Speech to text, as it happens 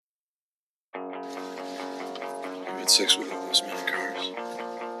6 with all those many cars.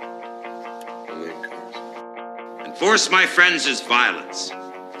 Only in cars. And force, my friends, is violence,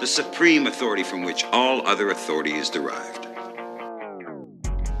 the supreme authority from which all other authority is derived.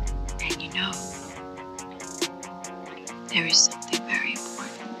 And you know, there is something very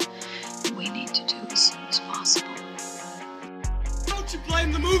important that we need to do as soon as possible. Don't you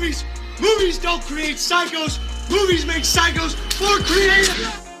blame the movies? Movies don't create psychos. Movies make psychos more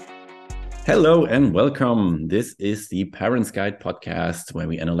creative. Hello and welcome. This is the Parents Guide podcast where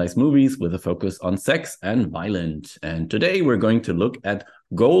we analyze movies with a focus on sex and violence. And today we're going to look at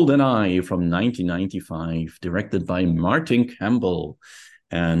GoldenEye from 1995, directed by Martin Campbell.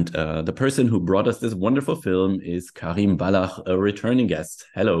 And the person who brought us this wonderful film is Karim Ballach, a returning guest.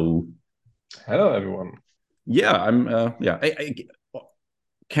 Hello. Hello, everyone. Yeah, I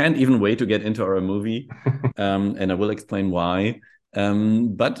can't even wait to get into our movie, and I will explain why.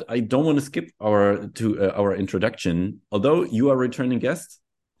 But I don't want to skip our introduction. Although you are a returning guest,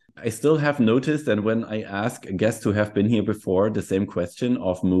 I still have noticed that when I ask guests who have been here before the same question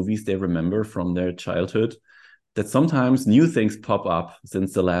of movies they remember from their childhood, that sometimes new things pop up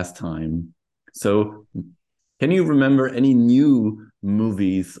since the last time. So can you remember any new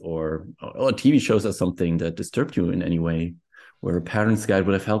movies or TV shows or something that disturbed you in any way, where a parent's guide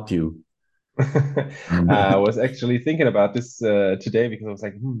would have helped you? I was actually thinking about this today because I was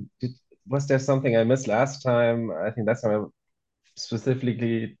like, was there something I missed last time? I think that's time I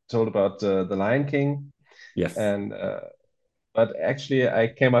specifically told about The Lion King. Yes. And but actually I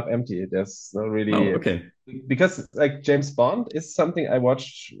came up empty. There's not really okay. Because like James Bond is something I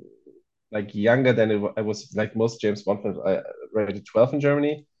watched like younger than I was like most James Bond films. I rated 12 in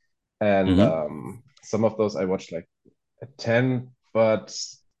Germany, and some of those I watched like at 10, but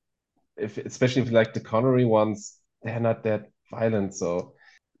especially if like the Connery ones, they're not that violent. So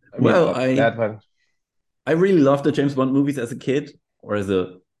I really loved the James Bond movies as a kid, or as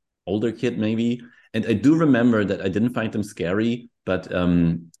a older kid maybe, and I do remember that I didn't find them scary. But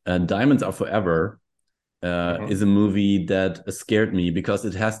Diamonds Are Forever is a movie that scared me because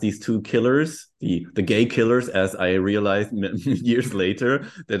it has these two killers, the gay killers, as I realized years later,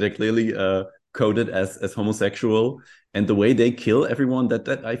 that are clearly coded as homosexual, and the way they kill everyone,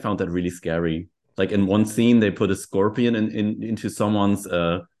 that I found that really scary. Like in one scene, they put a scorpion into someone's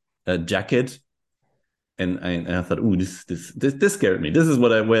jacket, and I thought, ooh, this scared me. This is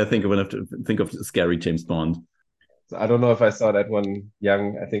what I think when I have to think of scary James Bond. So I don't know if I saw that one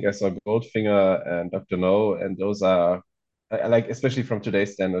young. I think I saw Goldfinger and Dr. No, and those are I like, especially from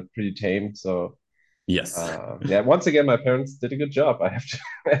today's standard, pretty tame. So yes, once again, my parents did a good job. I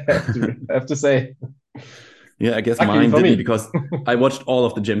have to say. Yeah, I guess mine didn't, because I watched all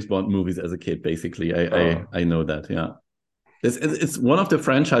of the James Bond movies as a kid. Basically, I know that. Yeah, it's one of the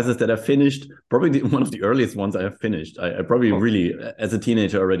franchises that I finished. Probably one of the earliest ones I have finished. I probably really, as a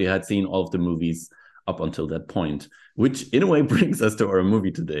teenager, already had seen all of the movies up until that point, which in a way brings us to our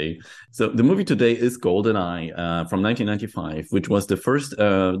movie today. So the movie today is GoldenEye from 1995, which was the first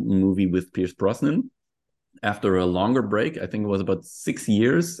movie with Pierce Brosnan after a longer break. I think it was about 6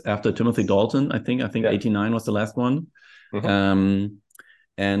 years after Timothy Dalton. I think 89 was the last one.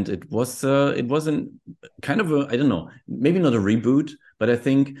 And it wasn't kind of I don't know, maybe not a reboot, but I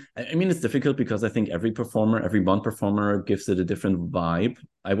mean, it's difficult because I think every Bond performer gives it a different vibe,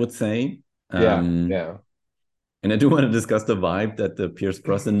 I would say. And I do want to discuss the vibe that the Pierce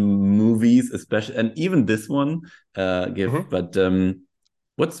Brosnan movies, especially, and even this one, give. But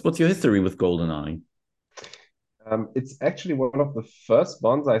what's your history with GoldenEye? It's actually one of the first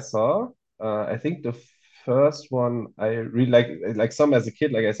Bonds I saw. I think the first one I really like some as a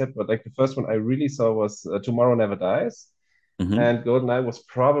kid, like I said, but like the first one I really saw was Tomorrow Never Dies. And GoldenEye was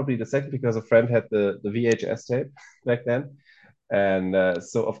probably the second because a friend had the VHS tape back then. And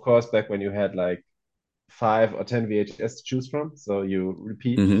so, of course, back when you had like 5 or 10 VHS to choose from, so you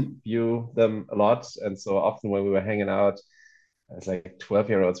view them a lot. And so often when we were hanging out as like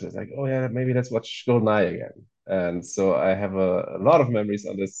 12-year-olds, we was like, oh yeah, maybe let's watch GoldenEye again. And so I have a lot of memories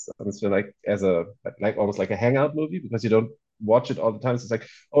on this film, like as almost like a hangout movie, because you don't watch it all the time. So it's like,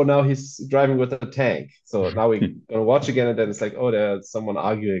 oh, now he's driving with a tank, so now we're gonna watch again, and then it's like, oh, there's someone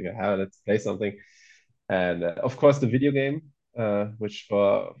arguing, let's play something. And of course the video game, which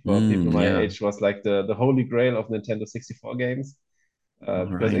for people my age was like the holy grail of Nintendo 64 games,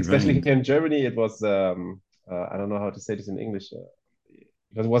 because especially here in Germany it was I don't know how to say this in English,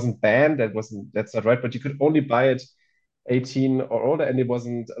 because it wasn't banned. That's not right, but you could only buy it 18 or older, and it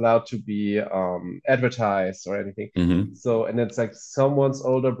wasn't allowed to be advertised or anything. So, and it's like someone's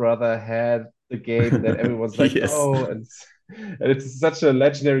older brother had the game that everyone's like, yes. oh, and And it's such a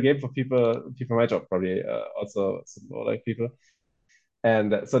legendary game for people my job, probably also some more like people.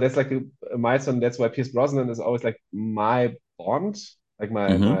 And so that's like a milestone. That's why Pierce Brosnan is always like my Bond, like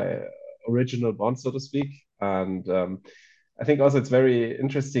Hmm. my original Bond, so to speak. And I think also it's very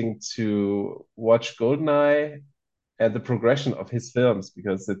interesting to watch GoldenEye and the progression of his films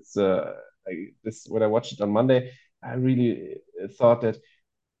because it's like this when I watched it on Monday, I really thought that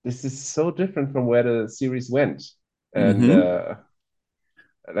this is so different from where the series went. And Hmm.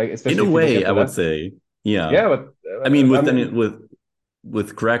 like In a especially if you look way, at I the would last, say, yeah. yeah, but I mean, I with mean, Daniel,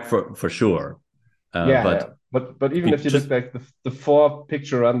 with Craig for sure. yeah, yeah. But But if even you if you look just like the four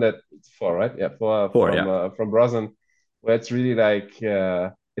picture run that it's four, right? Yeah, four four, yeah. from Brosnan, where it's really like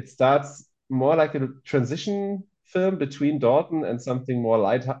it starts more like a transition film between Dalton and something more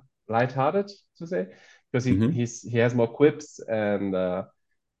lighthearted to say, because Hmm. he has more quips and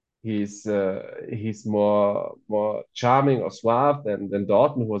he's more charming or suave than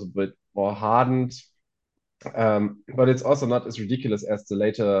Dalton, who was a bit more hardened. But it's also not as ridiculous as the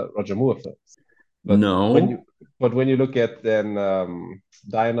later Roger Moore films. But when No, you but when you look at then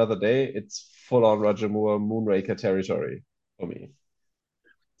Die Another Day, it's full on Roger Moore Moonraker territory for me.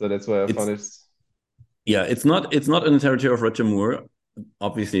 So that's why I it's found it. yeah, it's not in the territory of Roger Moore.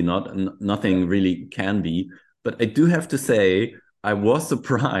 Obviously not, and Yeah, nothing really can be. But I do have to say, I was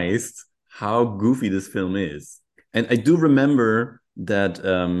surprised how goofy this film is. And I do remember that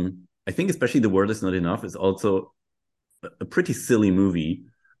I think especially The Word Is Not Enough is also a pretty silly movie,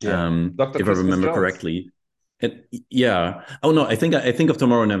 yeah. Dr. if I Christmas remember Jones. correctly. And yeah. Oh no, I think of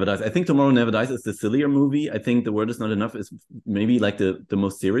Tomorrow Never Dies. I think Tomorrow Never Dies is the sillier movie. I think The Word Is Not Enough is maybe like the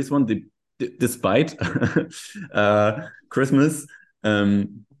most serious one, despite Christmas.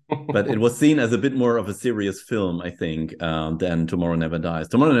 But it was seen as a bit more of a serious film, I think, than Tomorrow Never Dies.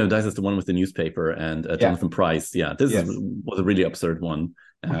 Tomorrow Never Dies is the one with the newspaper and Yeah, Jonathan Price. Yeah, this yes. was a really absurd one.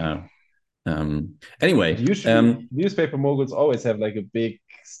 Uh, But anyway, usually newspaper moguls always have like a big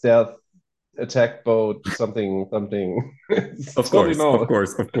stealth attack boat, something. It's of totally course, of normal.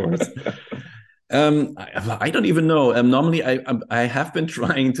 course, of course. I don't even know. Normally, I have been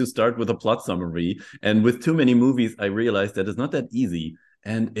trying to start with a plot summary, and with too many movies, I realized that it's not that easy,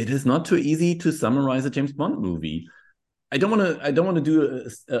 and it is not too easy to summarize a James Bond movie. I don't want to do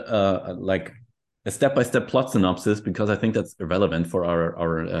like a step-by-step plot synopsis because I think that's irrelevant for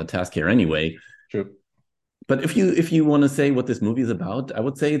our task here anyway. True. But if you want to say what this movie is about, I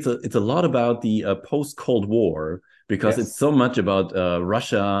would say it's a lot about the post Cold War because it's Yes. so much about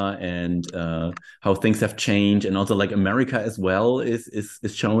Russia and how things have changed, and also like America as well is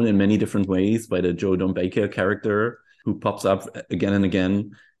shown in many different ways by the Joe Don Baker character who pops up again and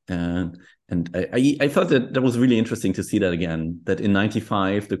again. And and I thought that was really interesting to see that again. That in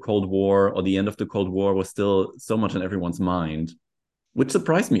 '95 the Cold War or the end of the Cold War was still so much on everyone's mind, which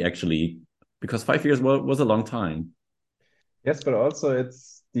surprised me actually because 5 years was a long time. Yes, but also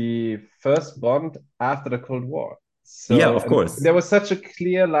it's the first Bond after the Cold War. Yeah, So, of and course. there was such a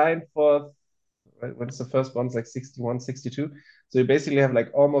clear line for when it's the first Bond, it's like 61, 62. So you basically have like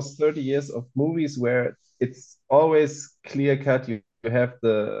almost 30 years of movies where it's always clear cut. You have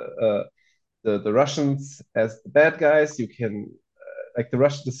the Russians as the bad guys. You can like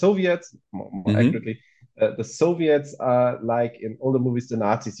the Soviets, more Hmm. accurately, the Soviets are like in all the movies the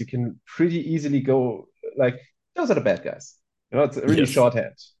Nazis. You can pretty easily go like those are the bad guys. You know, it's really Yes.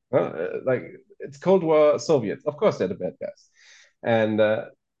 shorthand. Like it's Cold War Soviets. Of course, they're the bad guys. And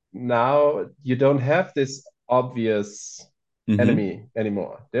now you don't have this obvious Hmm. enemy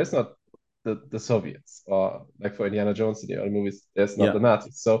anymore. There's not the Soviets, or like for Indiana Jones in the early movies, there's not the Yeah.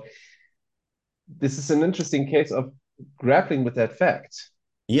 Nazis. So this is an interesting case of grappling with that fact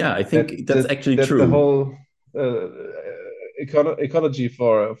Yeah, I that think that's actually that the true. whole uh, ecology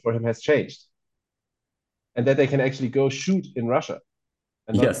for him has changed, and that they can actually go shoot in Russia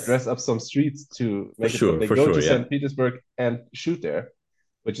and not Yes, dress up some streets to for make it look. sure, They for go sure. to Yeah. St. Petersburg and shoot there,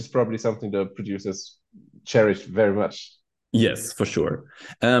 which is probably something the producers cherish very much. Yes, for sure.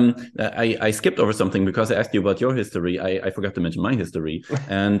 I skipped over something because I asked you about your history. I forgot to mention my history.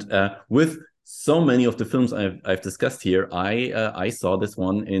 And with so many of the films I've discussed here, I saw this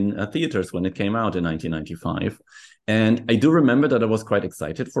one in theaters when it came out in 1995. And I do remember that I was quite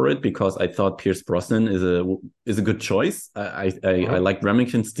excited for it because I thought Pierce Brosnan is a good choice. I Mhm. liked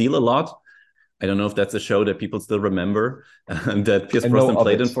Remington Steele a lot. I don't know if that's a show that people still remember that Pierce I know Brosnan of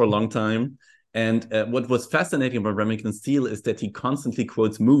played in it. for a long time. And what was fascinating about Remington Steele is that he constantly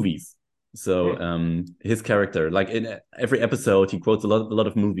quotes movies. So Hmm. his character, like in every episode, he quotes a lot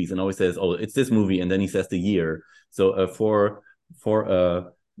of movies and always says, "Oh, it's this movie," and then he says the year. So for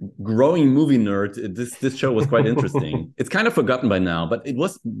growing movie nerd, this show was quite interesting. It's kind of forgotten by now, but it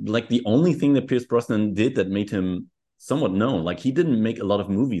was like the only thing that Pierce Brosnan did that made him somewhat known. Like he didn't make a lot of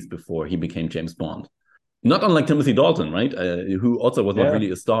movies before he became James Bond. Not unlike Timothy Dalton, right? Who also was not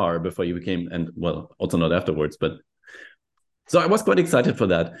really a star before he became, and well, also not afterwards. But so I was quite excited for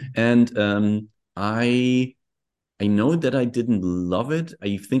that, and I know that I didn't love it.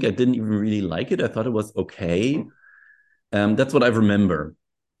 I think I didn't even really like it. I thought it was okay. That's what I remember.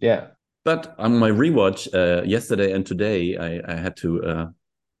 Yeah. But on my rewatch yesterday and today, I had to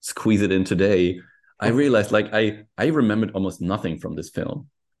squeeze it in today. I realized like I remembered almost nothing from this film.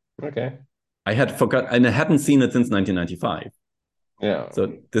 Okay. I had forgot, and I hadn't seen it since 1995. Yeah.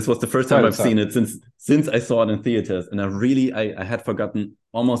 So this was the first time I've seen it since I saw it in theaters, and I had forgotten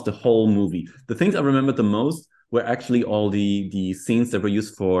almost the whole movie. The things I remembered the most were actually all the scenes that were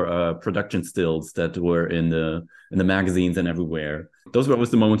used for production stills that were in the magazines and everywhere. Those were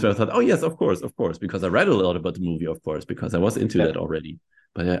always the moments where I thought, oh yes, of course, because I read a lot about the movie, of course, because I was into that already.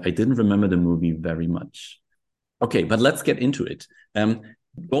 But I didn't remember the movie very much. Okay, but let's get into it.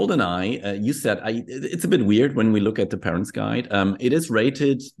 GoldenEye, you said it's a bit weird when we look at the Parents Guide. It is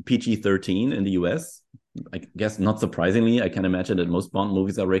rated PG-13 in the US. I guess not surprisingly, I can imagine that most Bond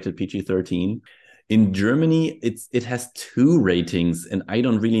movies are rated PG-13. In Germany, it has 2 ratings, and I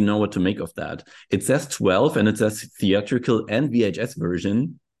don't really know what to make of that. It says 12, and it says theatrical and VHS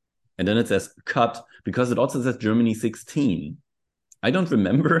version, and then it says cut, because it also says Germany 16. I don't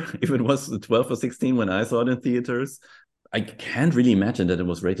remember if it was 12 or 16 when I saw it in theaters. I can't really imagine that it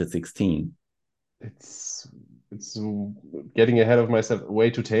was rated 16. It's getting ahead of myself. Way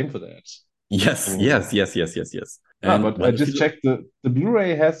too tame for that. Yes. But I just checked the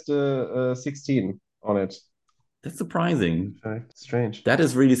Blu-ray has the 16 on it. That's surprising. Strange. That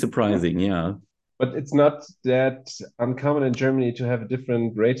is really surprising, yeah. But it's not that uncommon in Germany to have a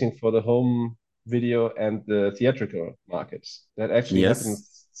different rating for the home video and the theatrical market. That actually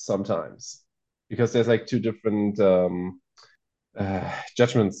happens sometimes, because there's like 2 different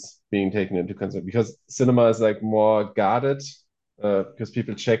judgments being taken into consideration. Because cinema is like more guarded, because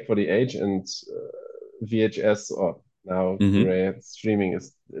people check for the age, and VHS or now Blu-ray streaming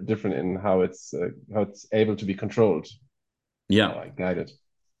is different in how it's able to be controlled. Yeah, guided.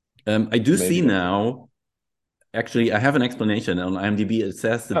 I do see now. Actually, I have an explanation on IMDb. It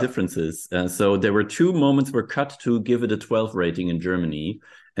says the differences. So there were 2 moments were cut to give it a 12 rating in Germany.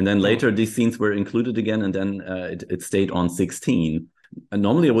 And then later these scenes were included again, and then it stayed on 16. And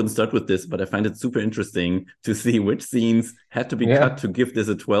normally I wouldn't start with this, but I find it super interesting to see which scenes had to be cut to give this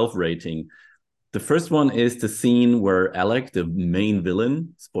a 12 rating. The first one is the scene where Alec, the main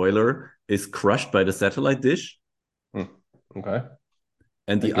villain, spoiler, is crushed by the satellite dish. Okay.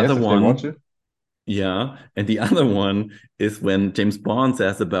 And the other one... Yeah, and the other one is when James Bond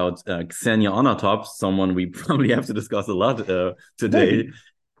says about Ksenia Onatop, someone we probably have to discuss a lot today,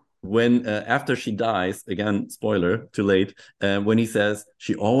 when after she dies, again, spoiler, too late, when he says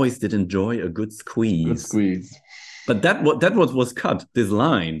she always did enjoy a good squeeze. Good squeeze. But that was cut, this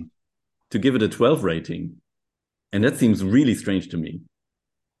line, to give it a 12 rating. And that seems really strange to me.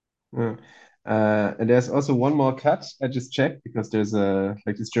 And there's also one more cut. I just checked because there's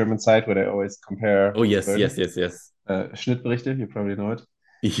like this German site where they always compare. Oh, yes. Schnittberichte, you probably know it.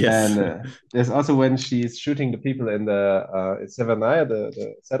 Yes. And there's also when she's shooting the people in the Severnaya,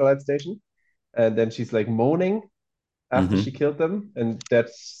 the satellite station, and then she's like moaning after she killed them, and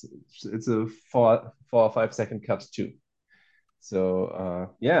it's a 4 or 5 second cut too. So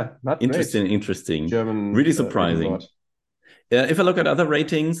not interesting. German, really surprising. If I look at other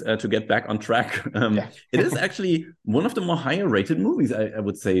ratings, to get back on track, it is actually one of the more higher rated movies, I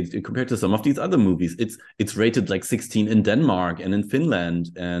would say, compared to some of these other movies. It's rated like 16 in Denmark and in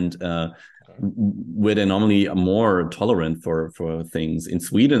Finland, and where they're normally more tolerant for things. In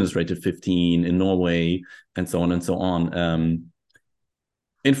Sweden, it's rated 15, in Norway, and so on and so on.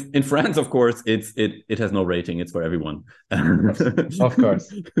 In France, of course, it has no rating. It's for everyone. Of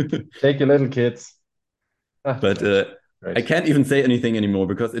course. Take your little kids. But... Right. I can't even say anything anymore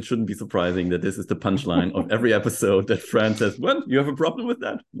because it shouldn't be surprising that this is the punchline of every episode, that Fran says, "What? You have a problem with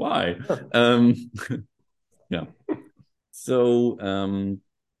that? Why?" Yeah. So,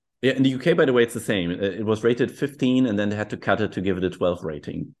 in the UK, by the way, it's the same. It was rated 15, and then they had to cut it to give it a 12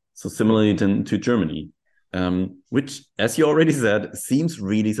 rating. So similarly to Germany, which, as you already said, seems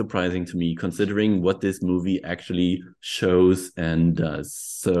really surprising to me, considering what this movie actually shows and does.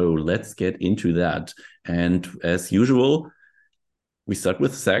 So let's get into that. And as usual, we start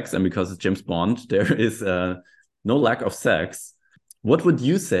with sex, and because it's James Bond, there is no lack of sex. What would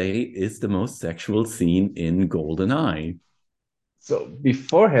you say is the most sexual scene in GoldenEye? So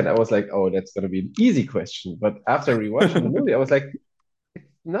beforehand, I was like, oh, that's going to be an easy question. But after rewatching the movie, I was like,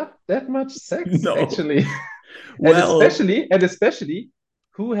 not that much sex, No. actually. And Well, especially,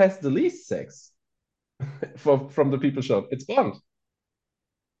 who has the least sex from the people shown? It's Bond.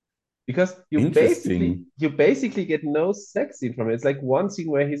 Because interesting. you basically get no sex scene from it. It's like one scene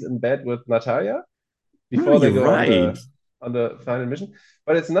where he's in bed with Natalia Hmm, before they you're go right. on the final mission.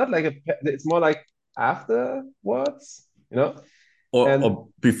 But it's not like it's more like afterwards, you know, and Or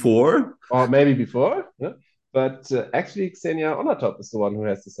before? or maybe before, yeah? But actually Xenia Onatop is the one who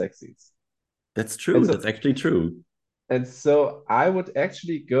has the sex scenes. That's And true. so That's actually true. I would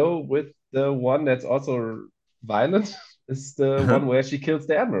actually go with the one that's also violent, is the one where she kills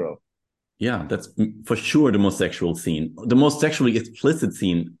the admiral. Yeah, that's for sure the most sexual scene, the most sexually explicit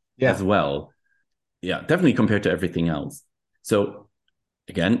scene as Yeah. well. Yeah, definitely compared to everything else. So,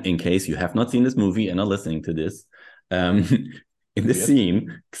 again, in case you have not seen this movie and are listening to this, um, in this Weird.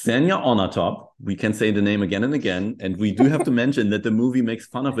 scene, Ksenia Onatop, we can say the name again and again, and we do have to mention that the movie makes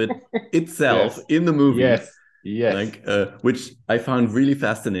fun of it itself Yes. in the movie, Yes. Yes. like which I found really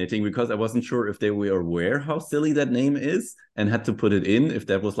fascinating because I wasn't sure if they were aware how silly that name is and had to put it in, if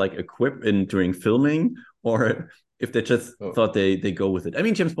that was like a quip in during filming, or if they just Oh, thought they go with it. I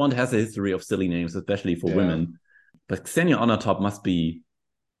mean, James Bond has a history of silly names, especially for yeah. women, but Xenia Onatop I must be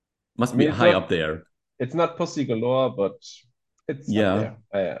mean, high up there. it's not pussy galore, but it's up Yeah,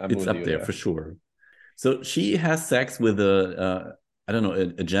 there. I'm it's with up you there for there. sure. So she has sex with a I don't know,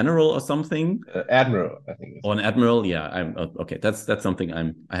 a general or something, Admiral, I think is or an what. admiral. Yeah, I'm okay. That's something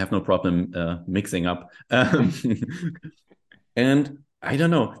I have no problem mixing up. And I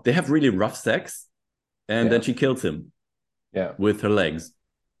don't know, they have really rough sex, and then Yeah. she kills him Yeah. with her legs.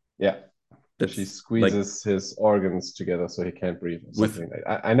 Yeah. She That's like squeezes his organs together so he can't breathe or with something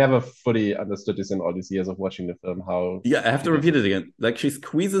like I never fully understood this in all these years of watching the film, how yeah. I have she to does repeat it. it again. Like she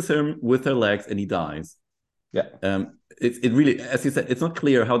squeezes him with her legs, and he dies. Yeah. It really, as you said, it's not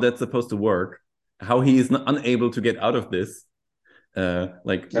clear how that's supposed to work. How he is not unable to get out of this.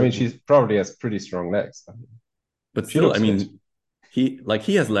 Like, I mean, she probably has pretty strong legs. but She still, I looks fit. mean,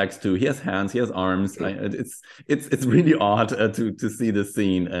 he has legs too. He has hands. He has arms. It's really odd to see this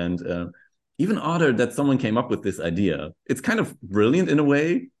scene, and even odder that someone came up with this idea. It's kind of brilliant in a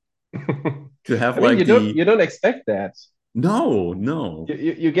way to have I mean, like the you don't expect that. no.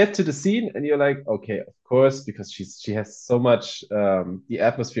 You get to the scene and you're like, okay, of course, because she has so much the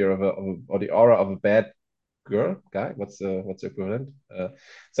atmosphere or the aura of a bad girl guy. What's the equivalent?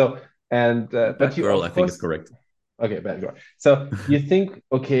 So and but Bad you girl, I of think is course correct. okay, bad girl. So you think,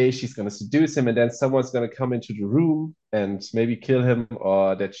 okay, she's gonna seduce him, and then someone's gonna come into the room and maybe kill him,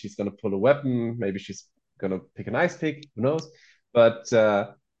 or that she's gonna pull a weapon. Maybe she's gonna pick an ice pick. Who knows? But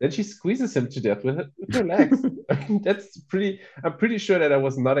then she squeezes him to death with her legs. That's pretty. I'm pretty sure that I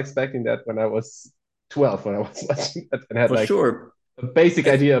was not expecting that when I was 12 when I was watching that and had For like sure. a basic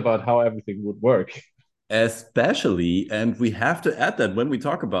idea about how everything would work. Especially, and we have to add that when we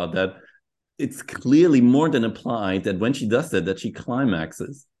talk about that, it's clearly more than implied that when she does that, that she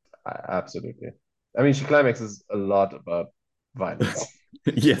climaxes. Absolutely. I mean, she climaxes a lot about violence,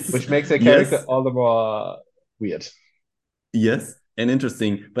 Yes, which makes her character yes, all the more weird. yes, and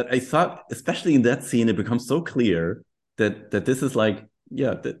interesting. But I thought, especially in that scene, it becomes so clear that this is like,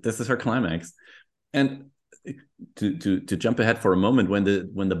 yeah, this is her climax. And to jump ahead for a moment, when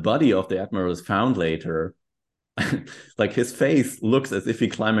the body of the admiral is found later, like his face looks as if he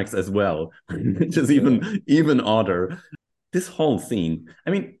climaxed as well, which is Yeah. even odder. This whole scene, I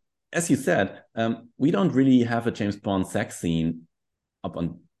mean, as you said, we don't really have a James Bond sex scene up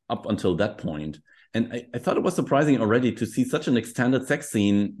until that point. And I thought it was surprising already to see such an extended sex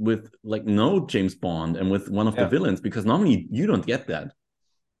scene with like no James Bond and with one of the Yeah. villains, because normally you don't get that.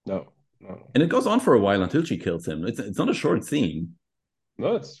 No, no, And it goes on for a while until she kills him. It's not a short scene.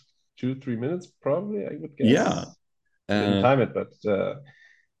 no. It's 2, 3 minutes probably, I would Yeah. guess. I didn't Uh, time it, but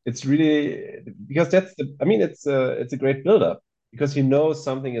it's really because that's the. I mean, it's a great build-up because you know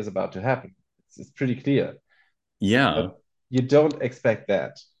something is about to happen. It's pretty clear, yeah. but you don't expect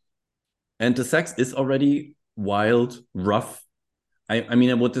that. And the sex is already wild, rough. I mean,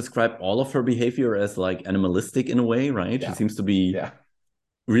 I would describe all of her behavior as like animalistic in a way, right? She Yeah, seems to be yeah,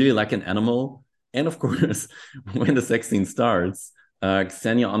 really like an animal. And of course, when the sex scene starts,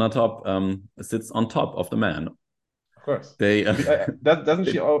 Ksenia Onatop sits on top of the man. of course. They, Doesn't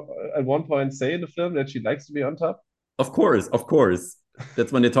she they at one point say in the film that she likes to be on top? of course,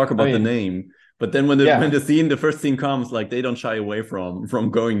 that's when they talk I about the mean, name. But then when yeah. the first scene comes, like they don't shy away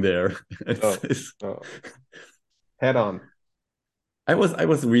from going there. No, It's no. Head on. I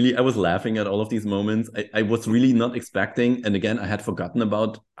was laughing at all of these moments. I was really not expecting, and again, I had forgotten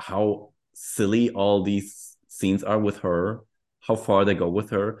about how silly all these scenes are with her, how far they go with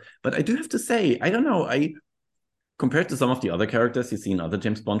her. But I do have to say, I don't know, I compared to some of the other characters you see in other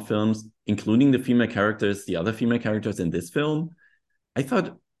James Bond films, including the other female characters in this film, I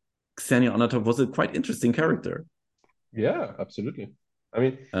thought Ksenia Onatop was a quite interesting character. Yeah, absolutely. I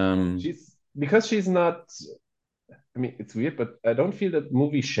mean, Um, she's not. I mean, it's weird, but I don't feel that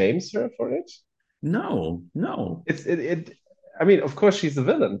movie shames her for it. no, no, It. I mean, of course, she's a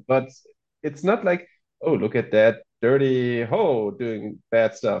villain, but it's not like, oh, look at that dirty hoe doing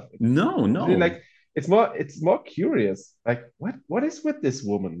bad stuff. no, It's really no, like it's more curious. Like, what is with this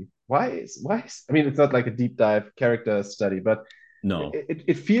woman? Why is I mean, it's not like a deep dive character study, but no.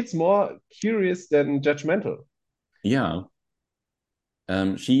 it feels more curious than judgmental. Yeah.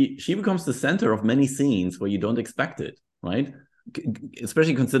 She becomes the center of many scenes where you don't expect it, right?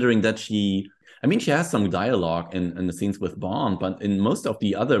 Especially considering that I mean, she has some dialogue in the scenes with Bond, but in most of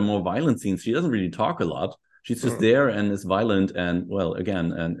the other more violent scenes, she doesn't really talk a lot. She's just Mm. there and is violent, and well,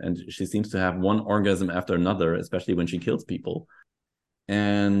 again, and she seems to have one orgasm after another, especially when she kills people.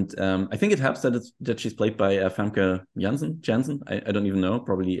 And I think it helps that she's played by Famke Janssen. I don't even know.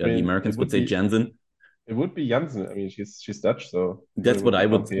 Probably I the mean, Americans would say Janssen. it would be Janssen. I mean, she's Dutch, so That's probably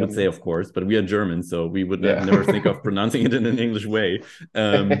what would be I would say, Famke. of course, but we are German, so we would Yeah. never think of pronouncing it in an English way.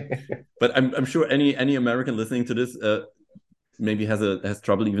 But I'm sure any American listening to this maybe has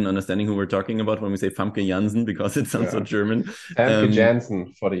trouble even understanding who we're talking about when we say Famke Janssen because it sounds so Yeah. German. Famke Um, Janssen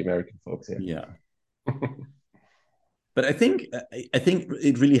for the American folks here. yeah, but I think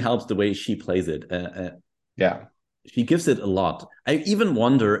it really helps the way she plays it. Yeah. She gives it a lot. I even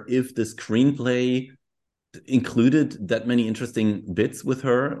wonder if the screenplay included that many interesting bits with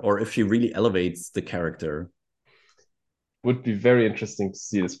her, or if she really elevates the character. Would be very interesting to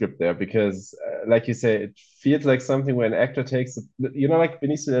see the script there because, like you say, it feels like something where an actor takes, like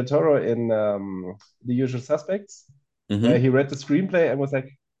Benicio del Toro in The Usual Suspects, where he Mm-hmm. read the screenplay and was like,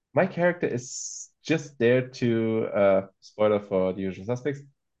 my character is just there to, spoiler for The Usual Suspects,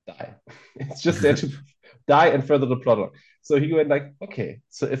 die. It's just there to die and further the plot on. So he went like, okay,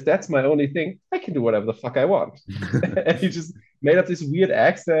 so if that's my only thing, I can do whatever the fuck I want. And he just made up this weird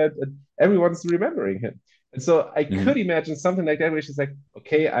accent and everyone's remembering him. And so I could Mm-hmm. imagine something like that where she's like,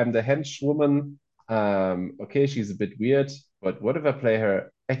 okay, I'm the henchwoman. Okay, she's a bit weird, but what if I play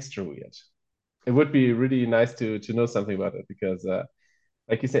her extra weird? It would be really nice to know something about it because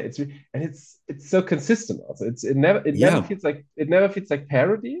like you said, it's so consistent also. Yeah, It never feels like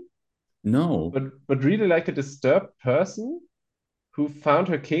parody, no. but really like a disturbed person who found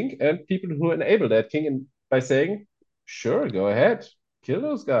her king and people who enable that king and by saying, sure, go ahead, kill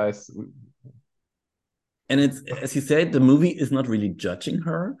those guys. And it's, as you said, the movie is not really judging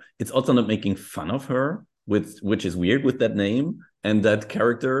her. It's also not making fun of her, which is weird with that name and that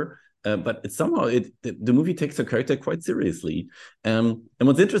character. But it's somehow the movie takes her character quite seriously. And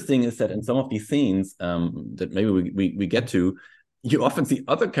what's interesting is that in some of these scenes that maybe we get to, you often see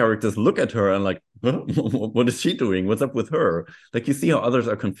other characters look at her and like, huh? What is she doing? What's up with her? Like you see how others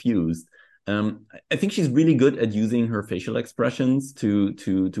are confused. I think she's really good at using her facial expressions to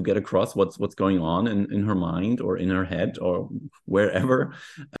get across what's going on in her mind or in her head or wherever.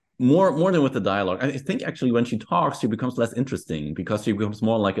 More than with the dialogue. I think actually when she talks, she becomes less interesting because she becomes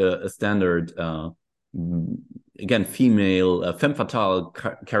more like a standard, again, female femme fatale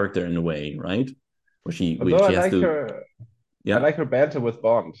character in a way, right? Where Although she has to, I yeah. like her banter with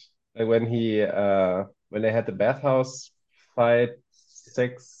Bond. Like when they had the bathhouse fight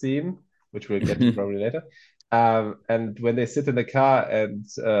sex scene, which we'll get to probably later. And when they sit in the car and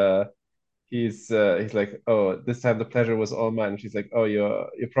he's like, "Oh, this time the pleasure was all mine." And she's like, "Oh, you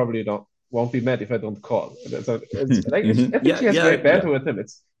probably don't won't be mad if I don't call." And so it's like Mhm. I think Yeah, she has yeah, great yeah. banter with him.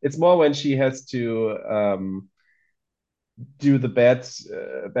 It's more when she has to do the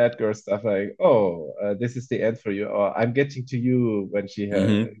bad girl stuff like, "Oh, this is the end for you," or "I'm getting to you" when she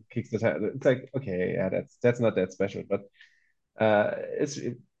Hmm. kicks the tire. It's like, okay, yeah, that's not that special, but it's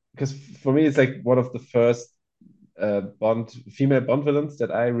because for me it's like one of the first female Bond villains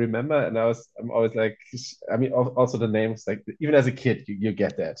that I remember, and I'm always like, I mean, also the names, like even as a kid, you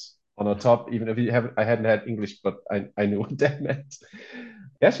get that on the top, even if I hadn't had English, but I knew what that meant.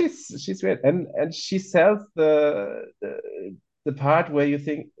 Yeah, she's great, and she sells the part where you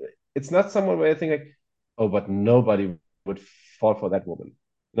think it's not someone where you think like, oh, but nobody would fall for that woman.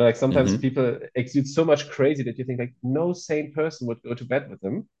 Like sometimes Hmm. people exude so much crazy that you think like no sane person would go to bed with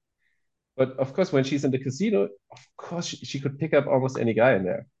them. But of course, when she's in the casino, of course she could pick up almost any guy in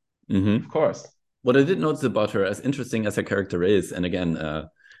there. Of Hmm. course. what I did notice about her, as interesting as her character is, and again,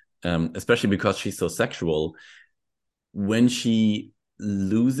 especially because she's so sexual, when she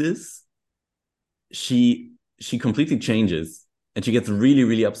loses, she completely changes and she gets really,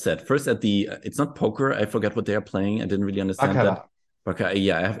 really upset. First at the, it's not poker. I forgot what they're playing. I didn't really understand that. Okay,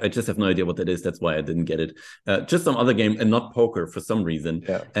 yeah, I just have no idea what that is. That's why I didn't get it. Just some other game and not poker for some reason.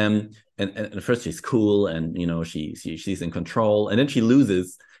 Yeah. And at first she's cool and she's in control, and then she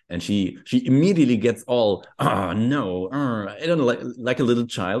loses and she immediately gets all no, I don't know, like a little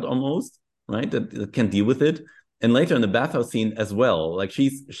child almost, right? That can't deal with it. And later in the bathhouse scene as well, like she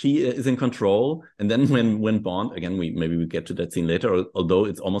is in control. And then when Bond, again, maybe we get to that scene later, although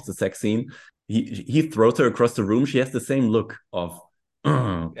it's almost a sex scene, he throws her across the room. She has the same look of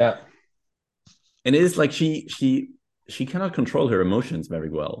yeah. And it is like she cannot control her emotions very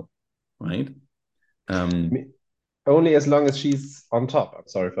well, right? Only as long as she's on top. I'm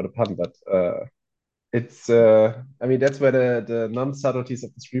sorry for the pun, but it's I mean that's where the non-subtleties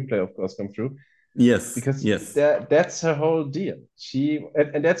of the screenplay, of course, come through. Yes, Because yes. that's her whole deal.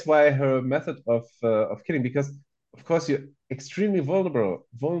 And that's why her method of killing, because of course you're extremely vulnerable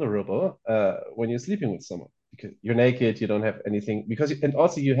when you're sleeping with someone, because you're naked, you don't have anything, and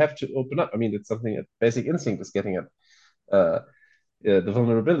also you have to open up. I mean, it's something that basic instinct is getting at, the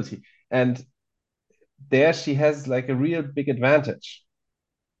vulnerability, and there she has like a real big advantage,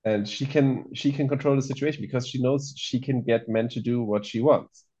 and she can control the situation because she knows she can get men to do what she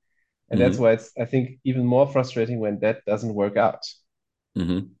wants. And that's why it's, I think, even more frustrating when that doesn't work out.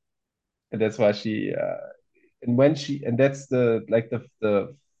 Mm-hmm. And that's why and that's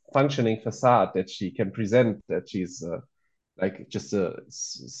the functioning facade that she can present, that she's like just a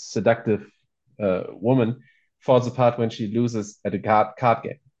seductive woman, falls apart when she loses at a card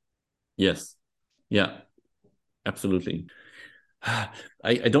game. Yes. Yeah, absolutely.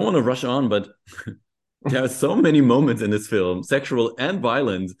 I don't want to rush on, but there are so many moments in this film, sexual and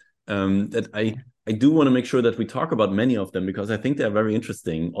violent, that I do want to make sure that we talk about many of them, because I think they're very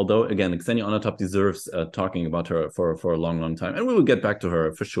interesting. Although, again, Ksenia Onatop deserves talking about her for a long, long time. And we will get back to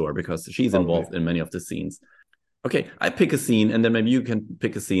her for sure, because she's involved in many of the scenes. Okay, I pick a scene, and then maybe you can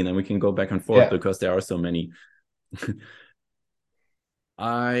pick a scene, and we can go back and forth, because there are so many.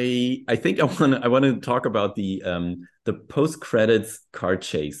 I think I want to talk about the post-credits car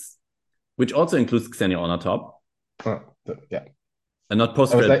chase, which also includes Ksenia Onatop. Yeah. And not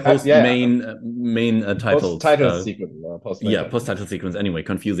post-credit, post main title. Post-title sequence. Post-title sequence. Anyway,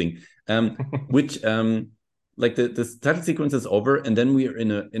 confusing. Which like the title sequence is over, and then we are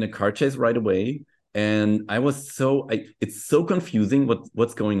in a car chase right away. And it's so confusing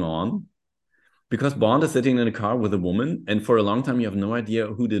what's going on, because Bond is sitting in a car with a woman, and for a long time you have no idea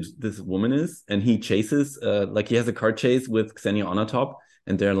who this woman is, and he chases like he has a car chase with Ksenia Onatop,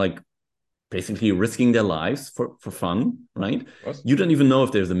 and they're like basically risking their lives for fun, right? You don't even know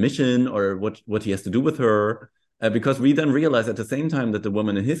if there's a mission or what he has to do with her, because we then realize at the same time that the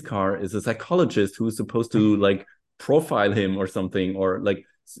woman in his car is a psychologist who is supposed to like profile him or something, or like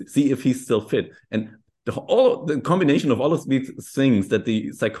see if he's still fit. And the combination of all of these things, that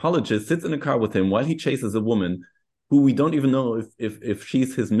the psychologist sits in a car with him while he chases a woman who we don't even know if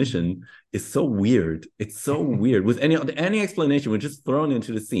she's his mission, is so weird. It's so weird. With any explanation, we're just thrown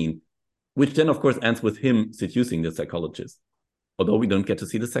into the scene, which then, of course, ends with him seducing the psychologist. Although we don't get to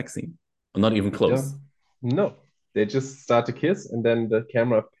see the sex scene, or not even close. No, they just start to kiss, and then the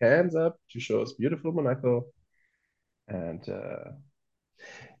camera pans up to show us beautiful Monaco. And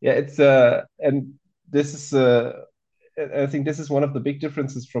yeah, it's and this is I think this is one of the big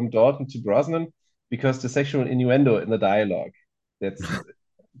differences from Dalton to Brosnan, because the sexual innuendo in the dialogue that's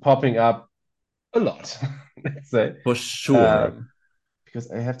popping up a lot. Let's say for sure. Because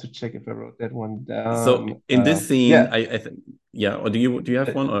I have to check if I wrote that one down. So in this scene, I think, yeah. Or do you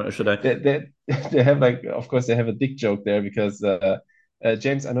have one, or should I? They have, like, of course, they have a dick joke there, because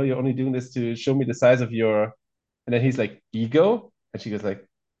James, I know you're only doing this to show me the size of your, and then he's like, ego, and she goes like,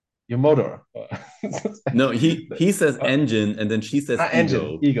 your motor. No, he says engine, and then she says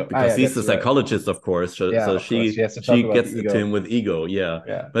ego, because he's the psychologist, right. Of course. So she gets to him with ego.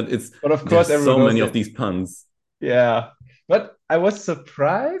 Yeah. But of course, there's so many of these puns. Yeah. But I was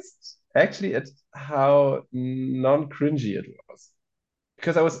surprised actually at how non-cringy it was,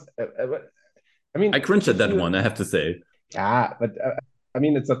 because I cringed at that one, I have to say. Yeah, but I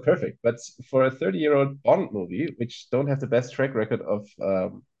mean, it's not perfect. But for a 30-year-old Bond movie, which don't have the best track record of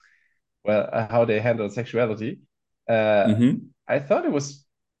how they handle sexuality, I thought it was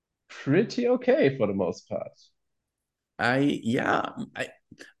pretty okay for the most part.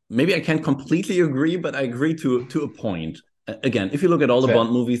 Maybe I can't completely agree, but I agree to a point. again, if you look at all the Fair.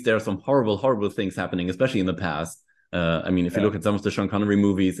 Bond movies, there are some horrible things happening, especially in the past. I mean, if you look at some of the Sean Connery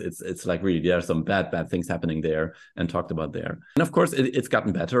movies, it's like really there are some bad things happening there and talked about there. And of course, it's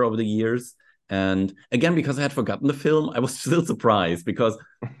gotten better over the years. And again, because I had forgotten the film, I was still surprised because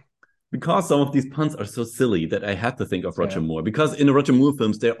some of these puns are so silly that I had to think of Roger Moore. Because in the Roger Moore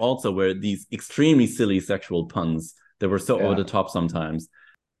films, there also were these extremely silly sexual puns that were so over the top sometimes.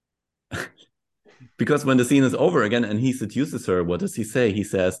 Because when the scene is over again and he seduces her, what does he say? He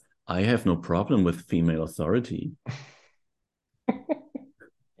says, "I have no problem with female authority."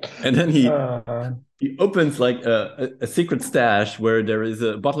 And then he opens like a secret stash where there is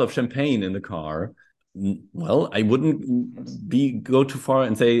a bottle of champagne in the car. Well, I wouldn't go too far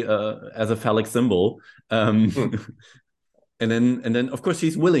and say as a phallic symbol. And then of course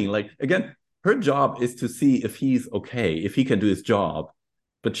she's willing. Like again, her job is to see if he's okay, if he can do his job,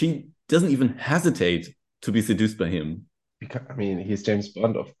 but she doesn't even hesitate to be seduced by him. Because, I mean, he's James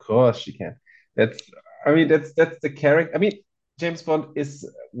Bond, of course she can. That's the character. I mean, James Bond is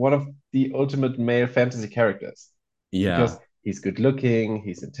one of the ultimate male fantasy characters. Yeah. Because he's good looking,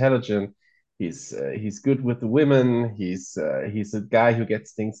 he's intelligent, he's good with the women, he's a guy who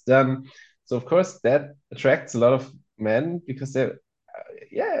gets things done. So of course that attracts a lot of men because they're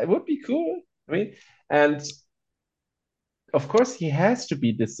it would be cool. I mean, and of course he has to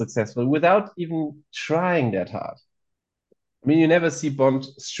be this successful without even trying that hard. I mean, you never see Bond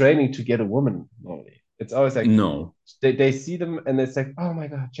straining to get a woman normally. It's always like no, they see them and it's like, oh my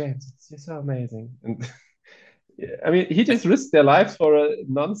God, James, you're so amazing. And I mean, he just risked their lives for a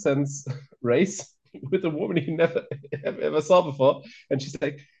nonsense race with a woman he never ever saw before, and she's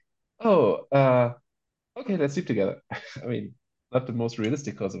like, oh, okay, let's sleep together. I mean, not the most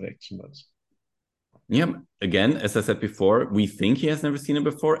realistic course of action, but yeah, again, as I said before, we think he has never seen it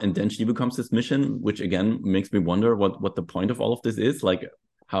before, and then she becomes his mission, which again makes me wonder what the point of all of this is, like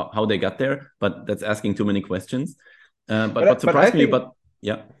how they got there. But that's asking too many questions. But what surprised me about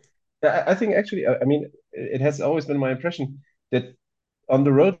I think actually, I mean, it has always been my impression that on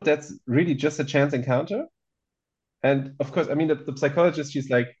the road, that's really just a chance encounter. And of course, I mean, the psychologist, she's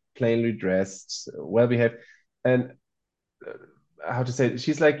like plainly dressed, well behaved, and how to say it,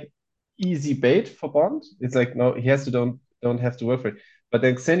 she's like easy bait for Bond. It's like no, he has to don't have to work for it. But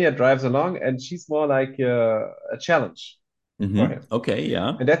then Xenia drives along, and she's more like a challenge for him. Okay,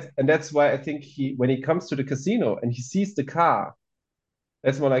 yeah, and that's why I think when he comes to the casino and he sees the car,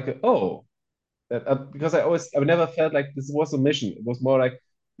 that's more like because I never felt like this was a mission. It was more like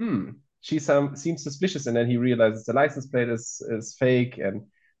she seems suspicious, and then he realizes the license plate is fake, and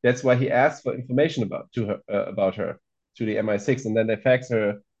that's why he asked for information about her to the MI6, and then they fax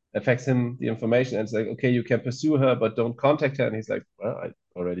him the information, and it's like, okay, you can pursue her, but don't contact her. And he's like, well, I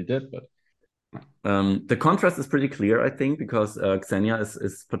already did, but. The contrast is pretty clear, I think, because Xenia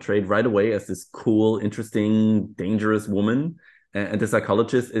is portrayed right away as this cool, interesting, dangerous woman, and the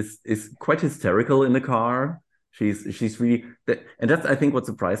psychologist is quite hysterical in the car. She's really and that's I think what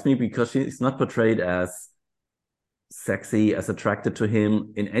surprised me, because she's not portrayed as sexy, as attracted to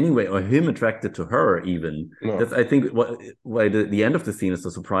him in any way, or him attracted to her even. No. That's I think why the end of the scene is so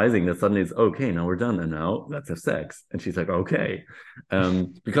surprising, that suddenly it's okay, now we're done, and now let's have sex, and she's like okay,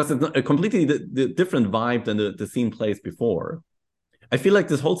 because it's not a completely different vibe than the scene plays before. I feel like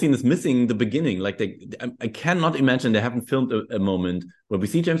this whole scene is missing the beginning. Like I cannot imagine they haven't filmed a moment where we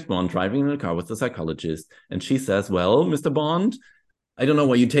see James Bond driving in a car with the psychologist, and she says, well, Mr. Bond, I don't know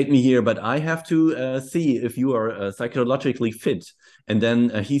why you take me here, but I have to see if you are psychologically fit. And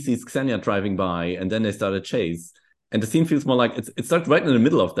then he sees Xenia driving by, and then they start a chase. And the scene feels more like it starts right in the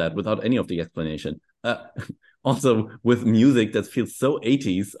middle of that without any of the explanation. Also, with music that feels so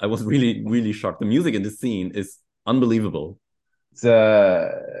 80s, I was really, really shocked. The music in this scene is unbelievable. It's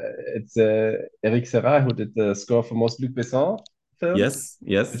Eric Serra who did the score for most Luc Besson films.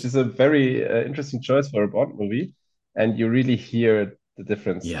 Yes. Which is a very interesting choice for a Bond movie. And you really hear the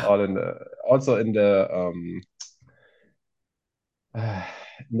difference in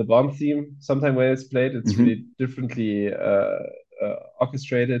the Bond theme. Sometimes when it's played, it's really differently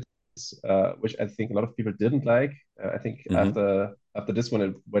orchestrated, which I think a lot of people didn't like. I think after this one,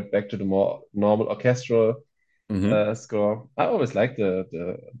 it went back to the more normal orchestral score. I always like the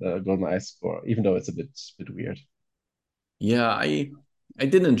GoldenEye score, even though it's a bit weird. Yeah, I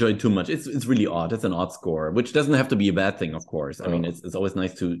didn't enjoy it too much. It's really odd. It's an odd score, which doesn't have to be a bad thing, of course. I mean, it's always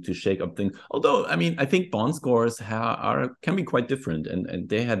nice to shake up things. Although, I mean, I think Bond scores can be quite different, and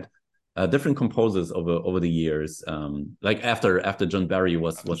they had different composers over the years. Like after John Barry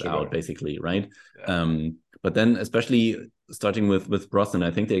was out, basically, right? Yeah. But then, especially starting with Brosnan, I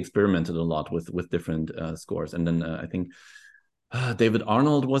think they experimented a lot with different scores. And then I think David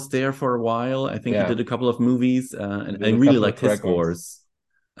Arnold was there for a while. I think he did a couple of movies, and I really liked his scores.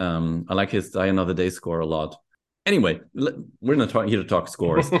 I like his Die Another Day score a lot. Anyway, we're not here to talk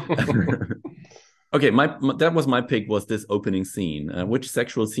scores. Okay, that was my pick, was this opening scene. Which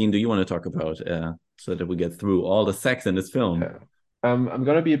sexual scene do you want to talk about, so that we get through all the sex in this film? I'm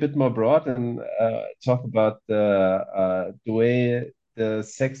going to be a bit more broad and talk about the way the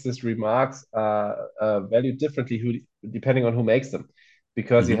sexist remarks are valued differently depending on who makes them.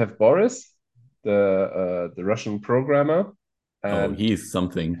 Because you have Boris, the Russian programmer. And, he's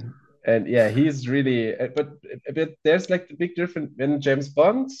something. And yeah, he's really, but there's like the big difference when James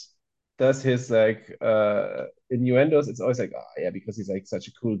Bond does his like innuendos. It's always like, oh yeah, because he's like such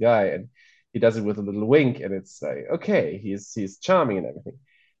a cool guy, and he does it with a little wink, and it's like, okay, he's charming and everything.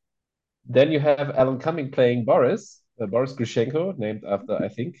 Then you have Alan Cumming playing Boris Grishenko, named after, I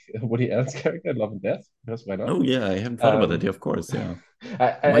think, Woody Allen's character in Love and Death. Because why not? Oh yeah, I haven't thought about that. Yeah, of course, yeah.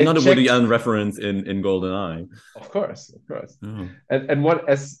 Why not a Woody Allen reference in GoldenEye? Of course. Oh. And what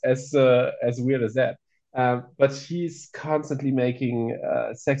as weird as that. But he's constantly making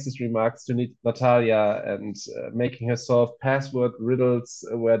sexist remarks to Natalia and making her solve password riddles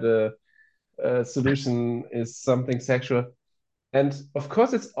where the solution is something sexual. And of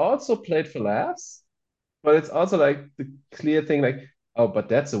course, it's also played for laughs, but it's also like the clear thing, like, oh, but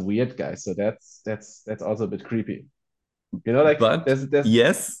that's a weird guy, so that's also a bit creepy, you know. Like, but there's...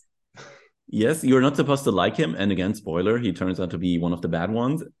 yes, you're not supposed to like him, and again, spoiler, he turns out to be one of the bad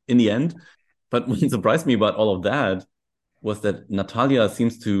ones in the end. But what surprised me about all of that was that Natalia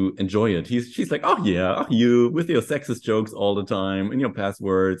seems to enjoy it. She's like, oh yeah, you with your sexist jokes all the time and your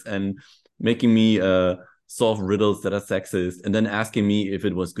passwords and making me solve riddles that are sexist, and then asking me if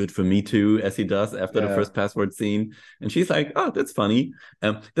it was good for me too, as he does after the first password scene. And she's like, oh, that's funny.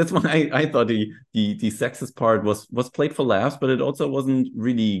 That's why I thought the sexist part was played for laughs, but it also wasn't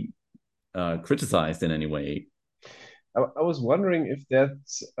really criticized in any way. I was wondering if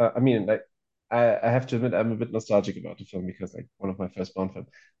that's I mean, like, I have to admit I'm a bit nostalgic about the film because, like, one of my first Bond films.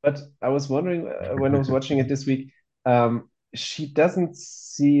 But I was wondering when I was watching it this week, she doesn't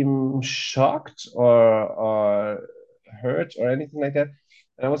seem shocked or hurt or anything like that.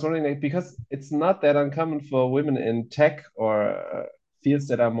 And I was wondering, like, because it's not that uncommon for women in tech or fields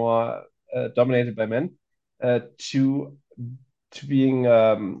that are more dominated by men to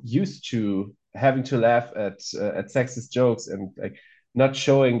being used to having to laugh at sexist jokes and, like, not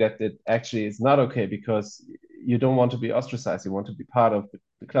showing that it actually is not okay because you don't want to be ostracized. You want to be part of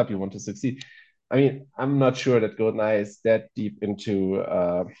the club. You want to succeed. I mean, I'm not sure that GoldenEye is that deep into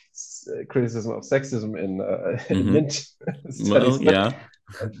criticism of sexism in Mint studies. Well, yeah.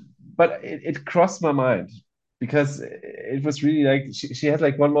 But it crossed my mind because it was really like she had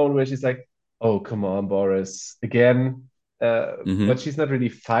like one moment where she's like, oh, come on, Boris, again. But she's not really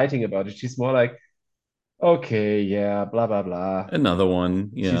fighting about it. She's more like, okay, yeah, blah, blah, blah. Another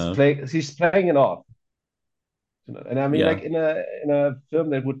one, yeah. She's playing it off. And I mean, like, in a film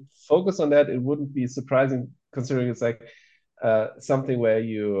that would focus on that, it wouldn't be surprising considering it's like something where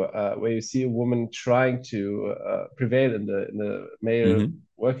you see a woman trying to prevail in the male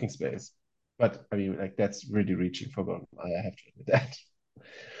working space. But I mean, like, that's really reaching for GoldenEye. I have to admit that.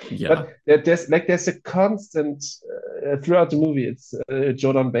 Yeah. But there's a constant throughout the movie. It's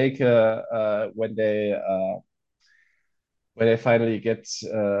Jordan Baker when they finally get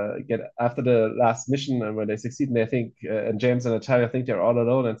after the last mission and when they succeed, and they think and James and Natalia think they're all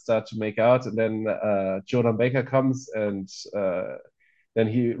alone and start to make out, and then Jordan Baker comes and then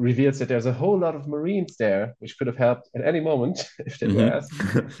he reveals that there's a whole lot of Marines there, which could have helped at any moment if they were asked.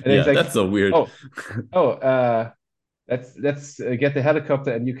 And yeah, like, that's so weird. Let's get the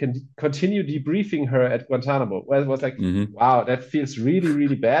helicopter and you can continue debriefing her at Guantanamo. Well, it was like, wow, that feels really,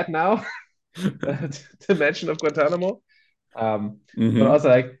 really bad now. The mention of Guantanamo. But also,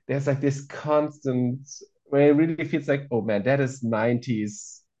 like, there's like this constant where it really feels like, oh man, that is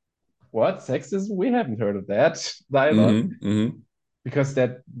 90s. What? Sexism? We haven't heard of that dialogue. Because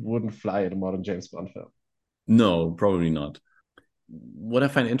that wouldn't fly in a modern James Bond film. No, probably not. What I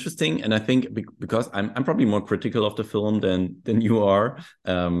find interesting, and I think because I'm probably more critical of the film than you are.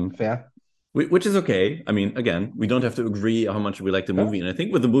 Fair. Which is okay. I mean, again, we don't have to agree how much we like the movie. And I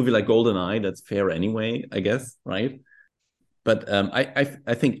think with a movie like GoldenEye, that's fair anyway, I guess, right? But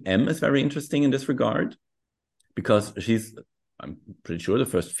I think M is very interesting in this regard because she's, I'm pretty sure, the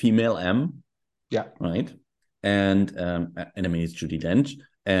first female M. Yeah. Right? And I mean, it's Judi Dench.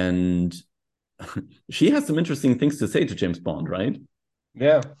 And she has some interesting things to say to James Bond, right?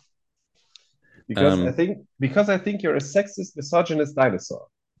 Yeah. Because I think you're a sexist, misogynist dinosaur.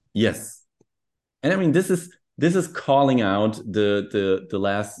 Yes. And I mean, this this is calling out the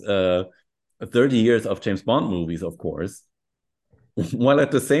last 30 years of James Bond movies, of course, while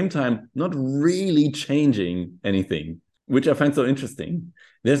at the same time not really changing anything, which I find so interesting.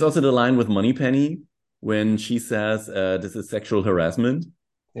 There's also the line with Moneypenny when she says this is sexual harassment.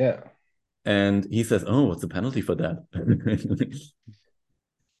 Yeah. And he says, "Oh, what's the penalty for that?"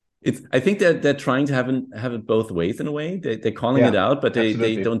 I think that they're trying to have it both ways in a way. They're calling it out, but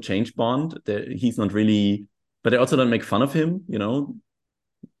they don't change Bond. He's not really, but they also don't make fun of him. No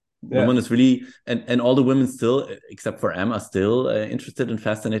one is really, and all the women still, except for M, are still interested and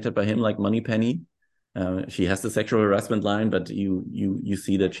fascinated by him, like Moneypenny. She has the sexual harassment line, but you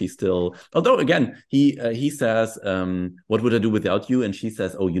see that she's still. Although again, he says, "What would I do without you?" And she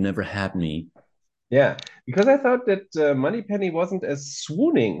says, "Oh, you never had me." Yeah, because I thought that Moneypenny wasn't as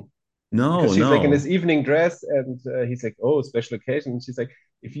swooning. No, because she's like in no. this evening dress, and he's like, "Oh, special occasion." And she's like,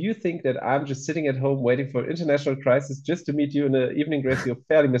 "If you think that I'm just sitting at home waiting for an international crisis just to meet you in an evening dress, you're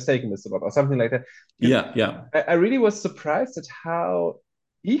fairly mistaken, Mr. Bond," or something like that. Yeah. I really was surprised at how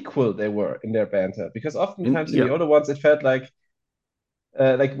equal they were in their banter, because oftentimes in the older ones, it felt like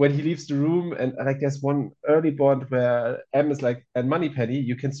when he leaves the room, and like there's one early Bond where M is like, "And Moneypenny,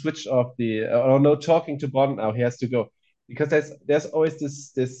 you can switch off the or no talking to Bond now. He has to go." Because there's always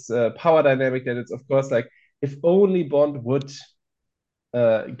this power dynamic that it's of course like if only Bond would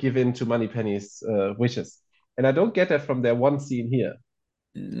give in to Moneypenny's wishes, and I don't get that from their one scene here.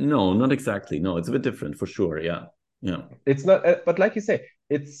 No, not exactly. No, it's a bit different for sure. Yeah. It's not, but like you say,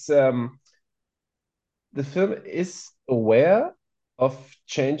 it's the film is aware of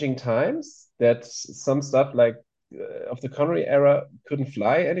changing times, that some stuff like of the Connery era couldn't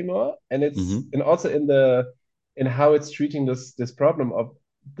fly anymore, and and also in how it's treating this problem of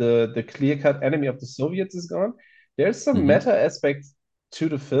the clear-cut enemy of the Soviets is gone. There's some meta aspects to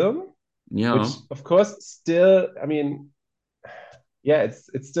the film, which of course still, I mean, yeah,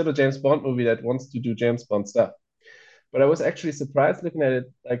 it's still a James Bond movie that wants to do James Bond stuff. But I was actually surprised looking at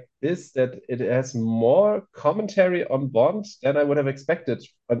it like this, that it has more commentary on Bond than I would have expected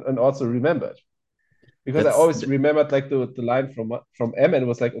and also remembered. Because I always remembered like the line from M, and it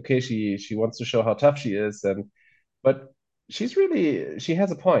was like, okay, she wants to show how tough she is, but she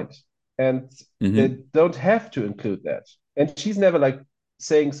has a point, and they don't have to include that. And she's never like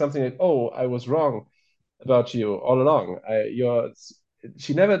saying something like, "Oh, I was wrong about you all along."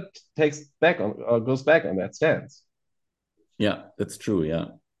 She never takes back on or goes back on that stance. Yeah, that's true.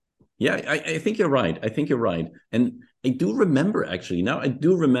 Yeah, I think you're right. And I do remember actually, now I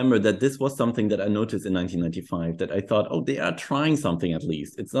do remember that this was something that I noticed in 1995, that I thought, oh, they are trying something at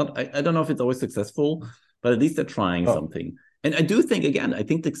least. It's not, I don't know if it's always successful, but at least they're trying something. And I do think, again, I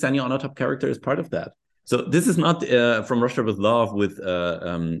think the Xenia Onatopp character is part of that. So this is not From Russia with Love with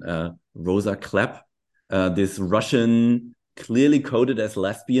Rosa Klepp, this Russian, clearly coded as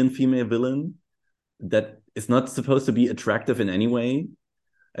lesbian female villain that is not supposed to be attractive in any way.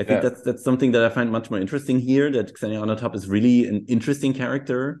 I think that's something that I find much more interesting here, that Xenia Onatopp is really an interesting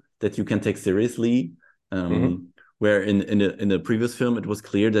character that you can take seriously. Where in the previous film, it was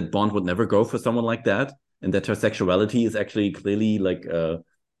clear that Bond would never go for someone like that, and that her sexuality is actually clearly like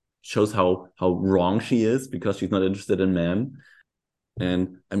shows how wrong she is because she's not interested in men.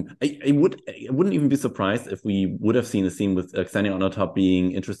 And I wouldn't even be surprised if we would have seen a scene with Xenia Onatopp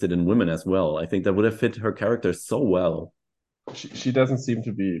being interested in women as well. I think that would have fit her character so well. She doesn't seem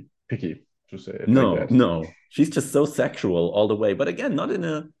to be picky, to say it no, like that. No, she's just so sexual all the way. But again, not in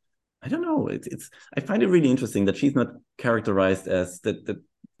a, I don't know. It's I find it really interesting that she's not characterized as that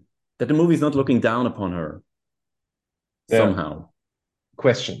the movie's not looking down upon her somehow.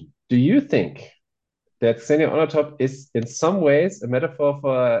 Question: do you think that Xenia Onatopp is in some ways a metaphor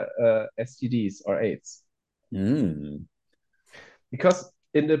for STDs or AIDS? Because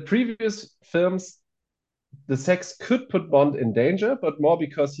in the previous films, the sex could put Bond in danger, but more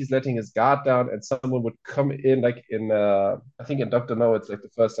because he's letting his guard down, and someone would come in, like in I think in Doctor No, it's like the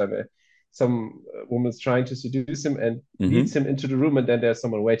first time some woman's trying to seduce him and leads him into the room, and then there's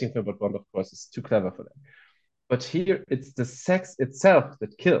someone waiting for him, but Bond, of course, is too clever for that. But here, it's the sex itself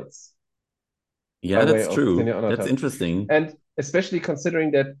that kills. Yeah, that's true. That's interesting. And especially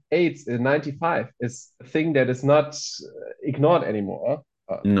considering that AIDS in 95 is a thing that is not ignored anymore.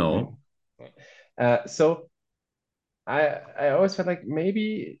 No. So I always felt like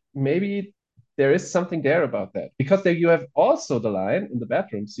maybe there is something there about that, because there you have also the line in the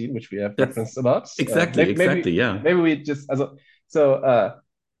bathroom scene, which we have referenced a lot. Exactly. Yeah. Maybe we just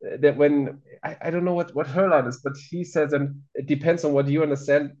that when I don't know what her line is, but he says, and it depends on what you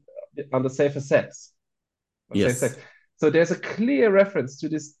understand on the safer sex. Yes. So there's a clear reference to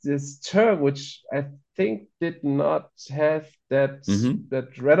this term, which I think did not have that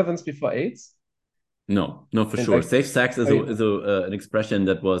relevance before AIDS. No, for And sure. like, Safe sex is I mean, an expression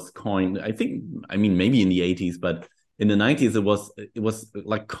that was coined. I mean, maybe in the 80s, but in the 90s, it was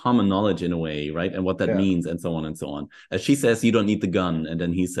like common knowledge in a way, right? And what that yeah, means, and so on and so on. As she says, you don't need the gun, and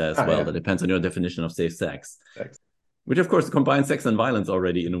then he says, well, yeah, that depends on your definition of safe sex, sex. which of course combines sex and violence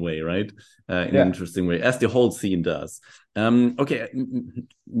already in a way, right? In an Yeah. interesting way, as the whole scene does. Okay.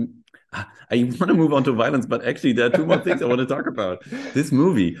 I want to move on to violence, but actually, there are two more things I want to talk about. This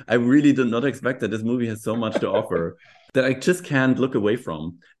movie, I really did not expect that this movie has so much to offer that I just can't look away from.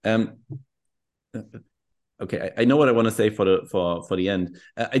 Okay, I know what I want to say for the end.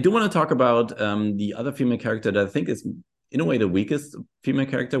 I do want to talk about the other female character that I think is, in a way, the weakest female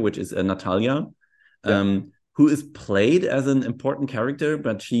character, which is Natalia, Yeah. who is played as an important character,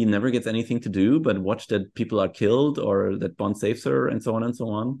 but she never gets anything to do but watch that people are killed or that Bond saves her, and so on and so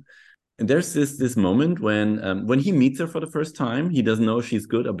on. And there's this moment when he meets her for the first time, he doesn't know if she's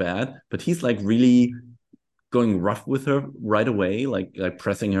good or bad, but he's like really going rough with her right away, like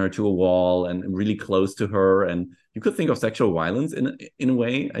pressing her to a wall and really close to her. And you could think of sexual violence in a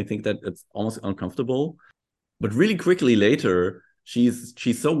way. I think that it's almost uncomfortable. But really quickly later, she's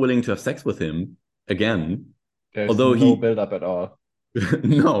so willing to have sex with him again. There's Although no he build-up at all.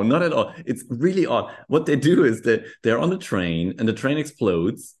 no, not at all. It's really odd. What they do is that they're on the train and the train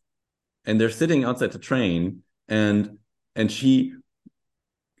explodes and they're sitting outside the train and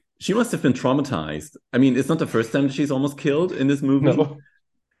she must have been traumatized. I mean, it's not the first time that she's almost killed in this movie. No.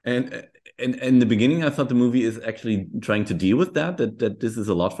 And in the beginning, I thought the movie is actually trying to deal with that this is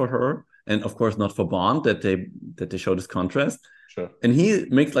a lot for her, and of course not for Bond that they show this contrast. Sure. And he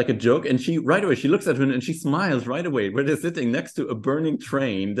makes like a joke, and she right away she looks at her and she smiles right away, where they're sitting next to a burning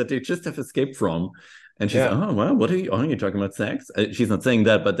train that they just have escaped from. And she's Yeah. oh well, what are you talking about sex? She's not saying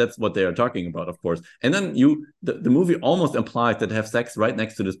that, but that's what they are talking about, of course. And then the movie almost implies that they have sex right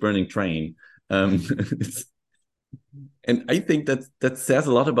next to this burning train. And I think that says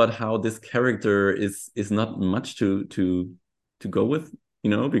a lot about how this character is not much to go with,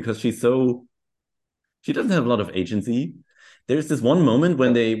 because she doesn't have a lot of agency. There's this one moment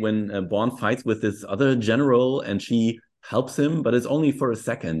when Bond fights with this other general and she helps him, but it's only for a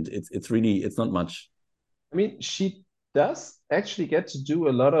second. It's not much. I mean, she does actually get to do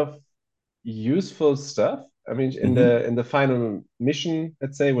a lot of useful stuff. I mean, in the final mission,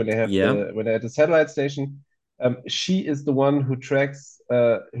 let's say when Yeah. when they're at the satellite station, she is the one who tracks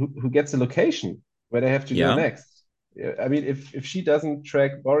who gets the location where they have to go Yeah. next. Yeah, I mean, if she doesn't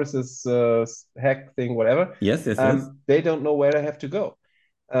track Boris's hack thing, whatever, Yes. they don't know where they have to go.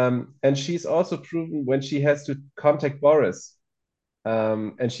 And she's also proven when she has to contact Boris,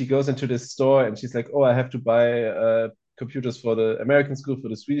 and she goes into this store and she's like, "Oh, I have to buy computers for the American school, for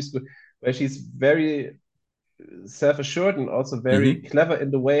the Swedish school," where she's very self-assured and also very clever in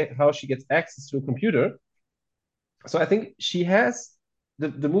the way how she gets access to a computer. So I think she has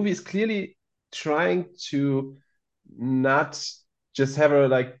the movie is clearly trying to not just have her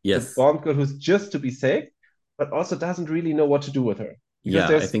like the Yes. Bond girl who's just to be safe, but also doesn't really know what to do with her. Because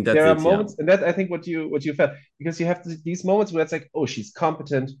Yeah, I think that's there are it. Yeah. moments, and that I think what you felt, because you have these moments where it's like, oh, she's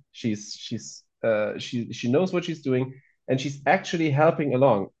competent, she knows what she's doing, and she's actually helping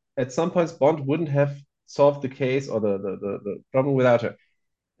along. At some points, Bond wouldn't have solved the case or the problem without her.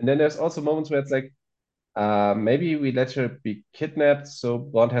 And then there's also moments where it's like, maybe we let her be kidnapped, so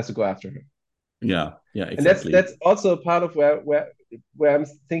Bond has to go after her. Yeah, And exactly. that's also a part of where I'm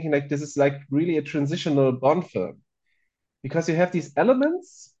thinking like this is like really a transitional Bond film, because you have these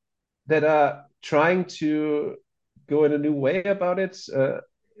elements that are trying to go in a new way about it,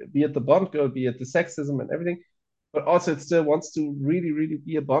 be it the Bond girl, be it the sexism and everything, but also it still wants to really, really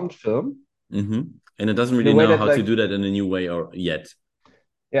be a Bond film And it doesn't in a really way know that how to like, do that in a new way or yet.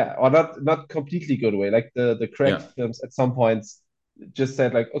 yeah, or not completely good way. Like the Craig Yeah. films at some points just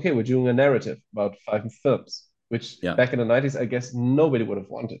said like, okay, we're doing a narrative about 5 films, which Yeah. back in the 90s, I guess nobody would have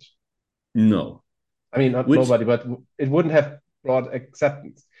wanted. No. I mean, not Which nobody, but it wouldn't have brought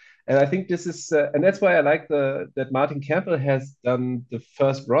acceptance. And I think this is, and that's why I like that Martin Campbell has done the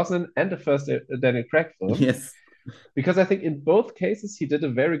first Brosnan and the first Daniel Craig film, yes. because I think in both cases he did a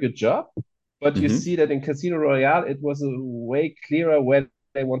very good job. But you see that in Casino Royale, it was a way clearer where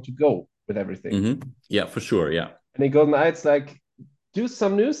they want to go with everything. Yeah, for sure. Yeah. And in GoldenEye, it's like do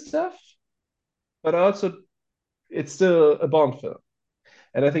some new stuff, but also it's still a Bond film.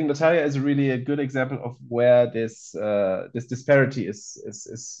 And I think Natalia is really a good example of where this disparity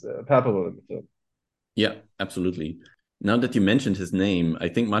is palpable in the film. Yeah, absolutely. now that you mentioned his name, I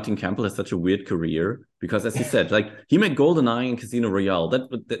think Martin Campbell has such a weird career because, as you said, like he made GoldenEye and Casino Royale.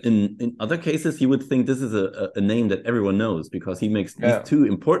 That in other cases, you would think this is a name that everyone knows because he makes these two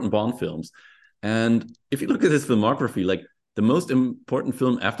important Bond films. And if you look at his filmography, like the most important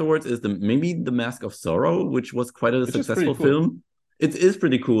film afterwards is maybe The Mask of Sorrow, which was quite a successful film. It is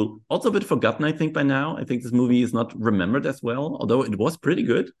pretty cool. Also a bit forgotten, I think, by now. I think this movie is not remembered as well, although it was pretty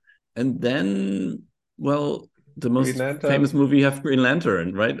good. And then, well, the most famous movie you have Green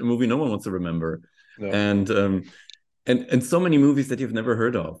Lantern, right? A movie no one wants to remember. No. And so many movies that you've never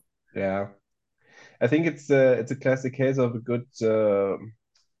heard of. Yeah. I think it's a classic case of a good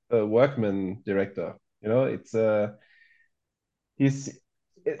workman director. You know,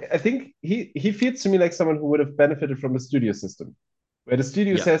 I think he feels to me like someone who would have benefited from a studio system, where the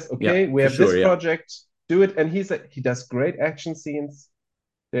studio says, okay, we have this project, do it. And he does great action scenes.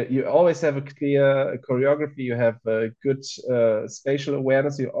 You always have a clear choreography. You have a good spatial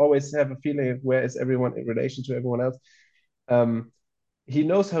awareness. You always have a feeling of where is everyone in relation to everyone else. He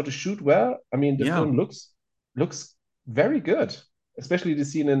knows how to shoot well. I mean, the film looks very good, especially the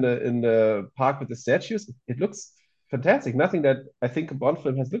scene in the park with the statues. It looks fantastic. Nothing that I think a Bond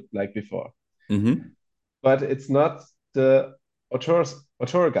film has looked like before. Mm-hmm. But it's not the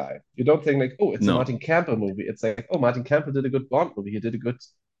auteur guy. You don't think like, oh, it's a Martin Campbell movie. It's like, oh, Martin Campbell did a good Bond movie. He did a good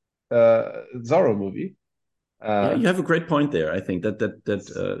Zorro movie. Yeah, you have a great point there. I think that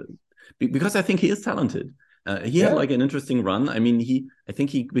because I think he is talented. He had like an interesting run. I mean, I think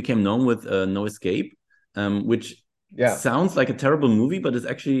he became known with No Escape, which sounds like a terrible movie, but it's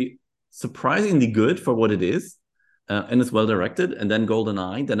actually surprisingly good for what it is. And it's well directed, and then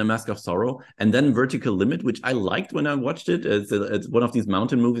GoldenEye, then A Mask of Sorrow, and then Vertical Limit, which I liked when I watched it. It's one of these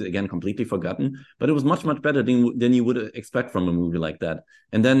mountain movies, again, completely forgotten, but it was much better than you would expect from a movie like that.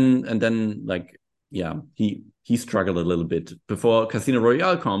 And then like, yeah, he struggled a little bit before Casino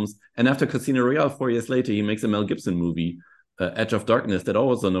Royale comes, and after Casino Royale, 4 years later, he makes a Mel Gibson movie, Edge of Darkness, that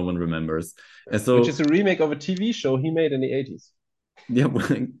also no one remembers, and so which is a remake of a TV show he made in the 80s. Yeah,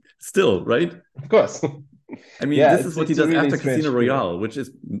 still, right? Of course. I mean, this is what he does really after Casino Royale, which is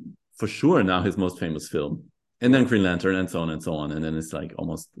for sure now his most famous film. And then Green Lantern and so on and so on. And then it's like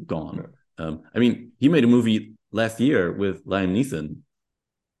almost gone. I mean, he made a movie last year with Liam Neeson.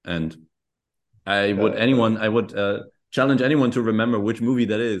 And I would challenge anyone to remember which movie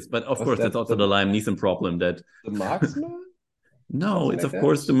that is. But of course, that's also the Liam Neeson problem that... The Marksman? No, it's of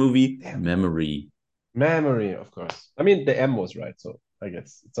course the movie Memory. Memory, of course. I mean, the M was right, so I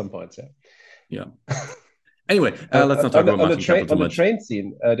guess at some point, yeah. Anyway, let's not talk about Martin Campbell too much. On the train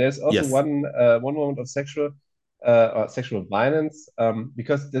scene, there's also one moment of sexual violence,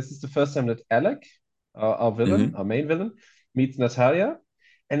 because this is the first time that Alec, our villain, our main villain, meets Natalia,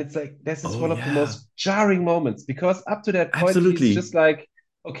 and it's like this is one of the most jarring moments, because up to that point he's just like,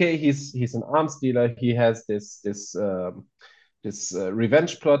 okay, he's an arms dealer, he has this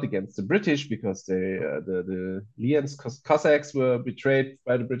revenge plot against the British because the Lians Cossacks were betrayed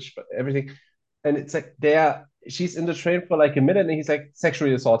by the British, but everything. And it's like she's in the train for like a minute and he's like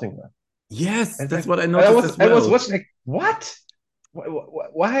sexually assaulting her. Yes, that's like, what I noticed. I was watching like, what?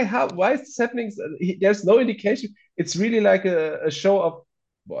 Why? Why is this happening? There's no indication. It's really like a show of,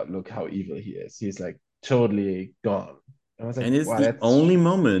 well, look how evil he is. He's like totally gone. Like, and it's the only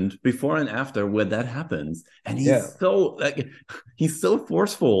moment before and after where that happens. And he's he's so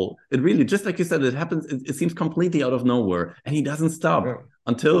forceful. It really, just like you said, it happens. It seems completely out of nowhere, and he doesn't stop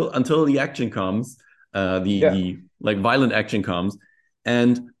until the action comes, the like violent action comes.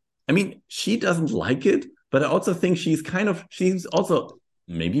 And I mean, she doesn't like it, but I also think she's also,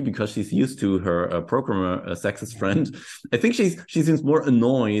 maybe because she's used to her programmer, sexist friend, I think she seems more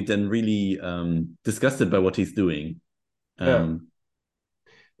annoyed than really disgusted by what he's doing. But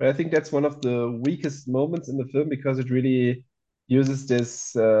I think that's one of the weakest moments in the film, because it really uses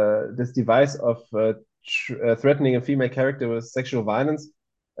this device of threatening a female character with sexual violence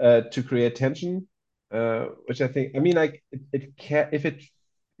to create tension, which I think, I mean, like it can, if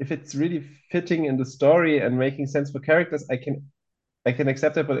it's really fitting in the story and making sense for characters, I can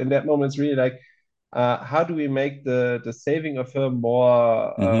accept it. But in that moment, it's really like, how do we make the saving of her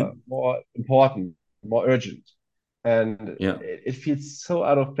more important, more urgent? And it feels so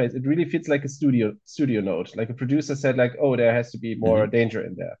out of place. It really feels like a studio note. Like a producer said, like, oh, there has to be more danger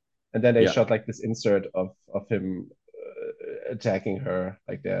in there, and then they shot like this insert of him attacking her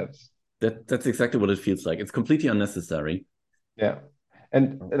like that. That's exactly what it feels like. It's completely unnecessary. Yeah,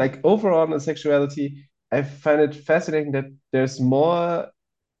 and like overall on the sexuality, I find it fascinating that there's more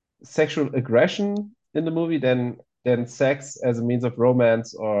sexual aggression in the movie than than sex as a means of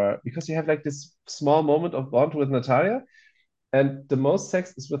romance, or because you have like this small moment of bond with Natalia, and the most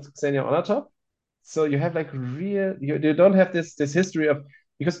sex is with Xenia Onatop. So you have like you don't have this history of,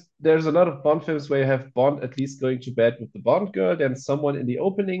 because there's a lot of Bond films where you have Bond at least going to bed with the Bond girl, then someone in the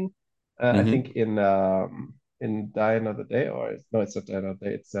opening. I Hmm. think in Die Another Day, or no, it's not Die Another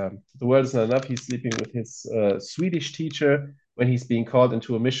Day. It's The World Is Not Enough. He's sleeping with his Swedish teacher when he's being called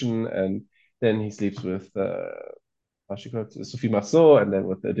into a mission, and then he sleeps with how's she called? Sophie Marceau, and then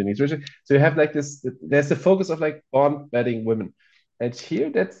with Denise Richards. So you have like this. There's the focus of like Bond betting women, and here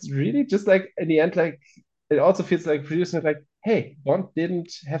that's really just like in the end, like it also feels like producers like, hey, Bond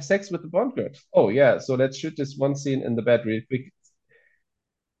didn't have sex with the Bond girl. Oh yeah, so let's shoot this one scene in the bed really quick.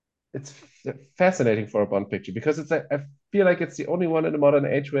 It's fascinating for a Bond picture because it's like I feel like it's the only one in the modern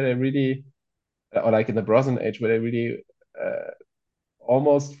age where they really, or like in the Brosnan age, where they really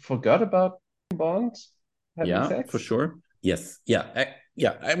almost forgot about Bond having Yeah, for sex. sure. Yes.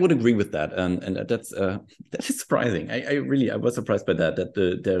 Yeah. I would agree with that. And that's that is surprising. I was surprised by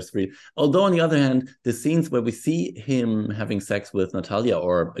that. There's really, although on the other hand, the scenes where we see him having sex with Natalia,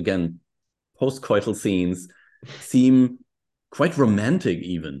 or again, post-coital scenes, seem quite romantic,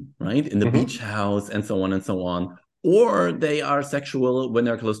 even, right? In the beach Mm-hmm. house and so on and so on. Or they are sexual when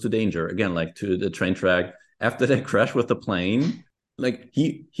they're close to danger. Again, like to the train track after they crash with the plane. Like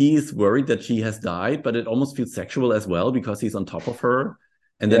he's worried that she has died, but it almost feels sexual as well because he's on top of her.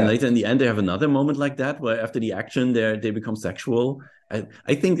 And then Yeah. later in the end, they have another moment like that where after the action, they become sexual.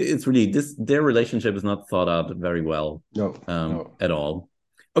 I think it's really their relationship is not thought out very well No, no. at all.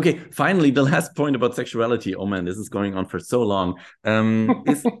 Okay, finally, the last point about sexuality. Oh man, this is going on for so long.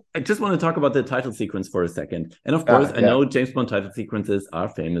 Is I just want to talk about the title sequence for a second. And of course, I Yeah. know James Bond title sequences are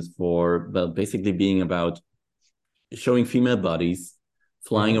famous for, well, basically being about showing female bodies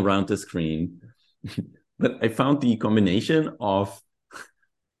flying Mm-hmm. around the screen. But I found the combination of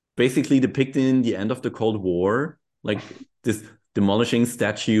basically depicting the end of the Cold War, like this demolishing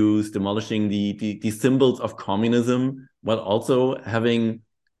statues, demolishing the symbols of communism, while also having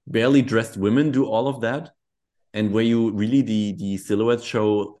barely dressed women do all of that. And where you really the silhouettes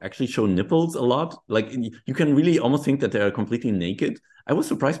show nipples a lot, like you can really almost think that they are completely naked. I was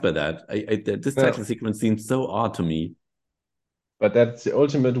surprised by that. This Yeah. title sequence seems so odd to me. But that's the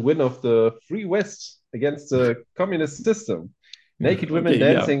ultimate win of the free West against the communist system. Naked women Okay,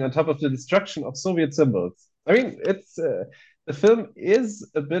 yeah, dancing on top of the destruction of Soviet symbols. I mean, it's the film is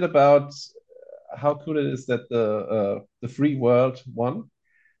a bit about how cool it is that the free world won,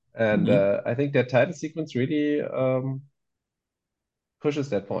 and hmm, I think that title sequence really pushes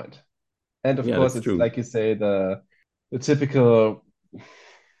that point. And of yeah, course, that's it's true. like you say, the typical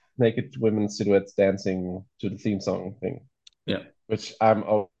naked women silhouettes dancing to the theme song thing, Yeah. which I'm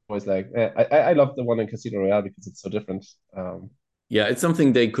always like, I love the one in Casino Royale because it's so different. Yeah, it's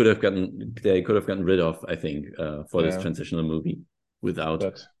something they could have gotten rid of, I think, for this Yeah, transitional movie without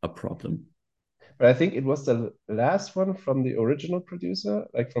but a problem. I think it was the last one from the original producer,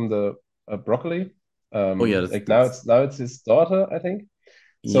 like from the Broccoli. Oh yeah, Like that's now it's his daughter, I think.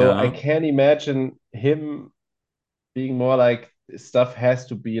 So I yeah. can imagine him being more like stuff has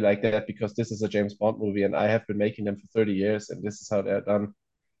to be like that because this is a James Bond movie and I have been making them for 30 years and this is how they're done.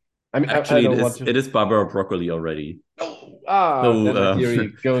 I mean, I Actually, don't want to. it is Barbara Broccoli already. Oh, So then my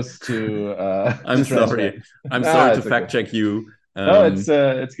theory goes to I'm the trash man. sorry. I'm sorry to It's okay. fact check you. No,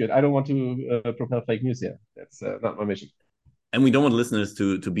 it's good. I don't want to propel fake news here. That's not my mission. And we don't want listeners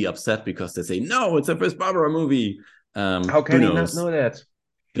to be upset because they say no, it's a first Barbara movie. How Who can he not knows? know that?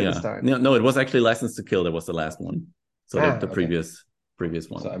 Yeah, Philistine. no, it was actually License to Kill. That was the last one. So the Okay. previous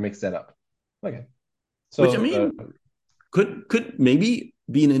So one, I mixed that up. Okay. which I So mean could maybe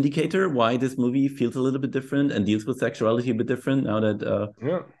be an indicator why this movie feels a little bit different and deals with sexuality a bit different now that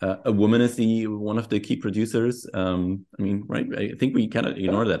yeah, a woman is the one of the key producers. I mean, right? I think we cannot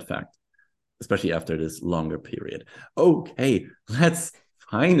ignore that fact, especially after this longer period. Okay, let's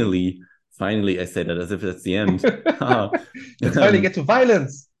finally, I say that as if that's the end. let's finally get to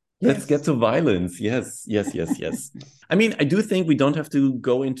violence. Let's get Yes. to violence. Yes, yes, yes, yes. I mean, I do think we don't have to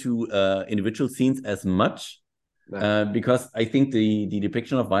go into individual scenes as much No. because I think the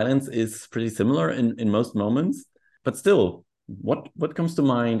depiction of violence is pretty similar in most moments. But still, what comes to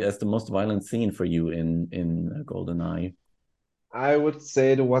mind as the most violent scene for you in GoldenEye? I would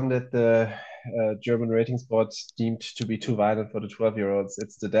say the one that the German ratings board deemed to be too violent for the 12-year-olds.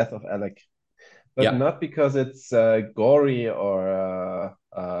 It's the death of Alec, but Yeah, not because it's gory or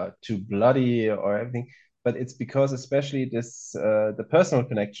too bloody or everything, but it's because especially this the personal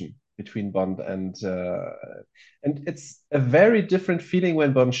connection between Bond and it's a very different feeling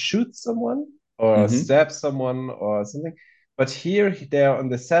when Bond shoots someone or Mm-hmm. stab someone or something. But here they're on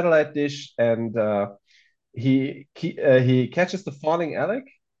the satellite dish, and he catches the falling Alec,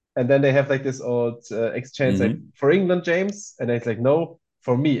 and then they have like this old exchange like, Mm-hmm. for England, James, and it's like, no,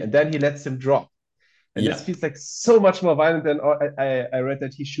 for me, and then he lets him drop. And this Yeah. feels like so much more violent than I read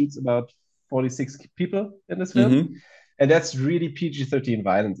that he shoots about 46 people in this film. Mm-hmm. And that's really PG-13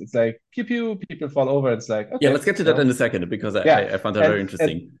 violence. It's like pew pew, people fall over. It's like, Yeah, okay, let's get to you that in know, a second because yeah. I found that very And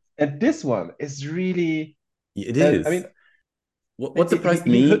interesting. this one is really, It and I is. mean, What surprised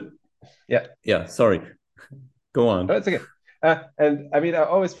he me? could, yeah, Yeah, sorry. Go no, on. it's okay. And I mean, I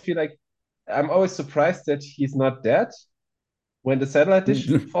always feel like I'm always surprised that he's not dead when the satellite dish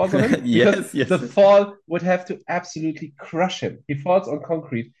falls on him, because Yes, yes. the fall would have to absolutely crush him. He falls on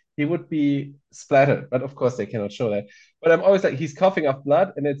concrete, he would be splattered, but of course they cannot show that. But I'm always like, he's coughing up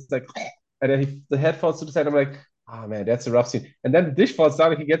blood, and it's like, and then the head falls to the side. I'm like, oh man, that's a rough scene. And then the dish falls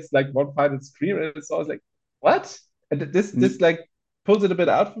down, and he gets like one final scream, and it's always like, what? And this like pulls it a bit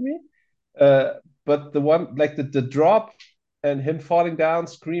out for me. Uh, but the one like the drop and him falling down,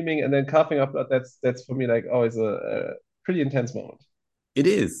 screaming, and then coughing up blood, that's for me like always a pretty intense moment. It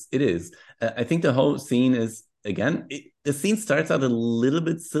is. It is. I think the whole scene is again. The scene starts out a little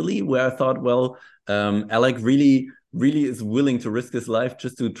bit silly, where I thought, well, Alec really is willing to risk his life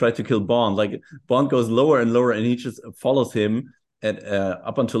just to try to kill Bond. Like Bond goes lower and lower, and he just follows him at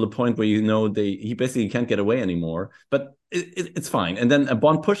up until the point where he basically can't get away anymore. But it's fine. And then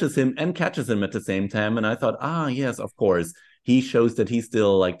Bond pushes him and catches him at the same time. And I thought, yes, of course. He shows that he's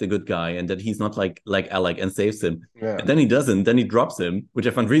still like the good guy and that he's not like Alec, and saves him. Yeah, And then he doesn't. Then he drops him, which I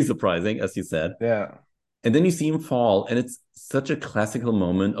found really surprising, as you said. yeah, And then you see him fall, and it's such a classical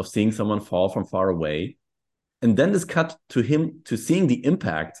moment of seeing someone fall from far away. And then this cut to seeing the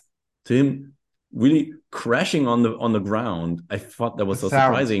impact, to him really crashing on the ground. I thought that was the so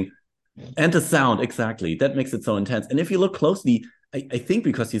sound. surprising. And the sound, exactly. That makes it so intense. And if you look closely, I think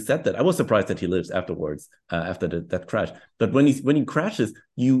because you said that, I was surprised that he lives afterwards, after that crash. But when he crashes,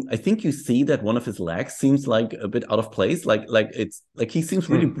 I think you see that one of his legs seems like a bit out of place, like it's like he seems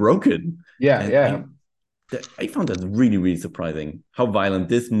really broken. Yeah, And yeah. I found that really, really surprising how violent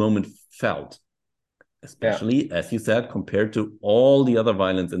this moment felt, especially as you said, compared to all the other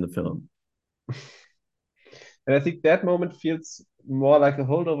violence in the film. And I think that moment feels more like a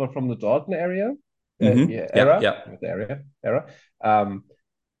holdover from the Dalton area, Mm-hmm. yeah, Yeah, era, yeah. the era, um,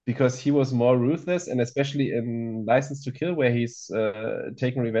 because he was more ruthless, and especially in License to Kill, where he's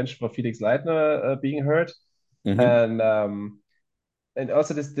taking revenge for Felix Leitner being hurt, Mm-hmm. and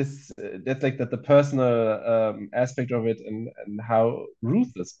also this that's like the personal aspect of it, and how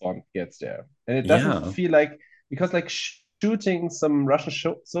ruthless Bond gets there, and it doesn't Yeah. feel like, because like shooting some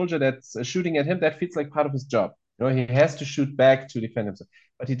Russian soldier that's shooting at him, that feels like part of his job. You know, he has to shoot back to defend himself,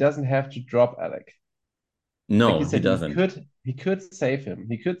 but he doesn't have to drop Alec. Like you No, he said, doesn't. he could save him.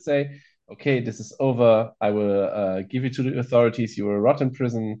 He could say, "Okay, this is over. I will give you to the authorities. You will rot in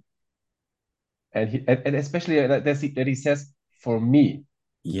prison." And especially that he says, "For me."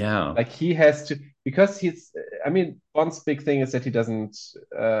 Yeah. Like he has to, because he's. I mean, Bond's big thing is that he doesn't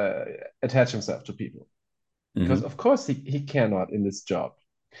attach himself to people, because Mm-hmm. of course he cannot in this job.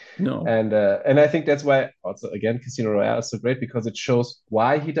 No. And I think that's why also again Casino Royale is so great, because it shows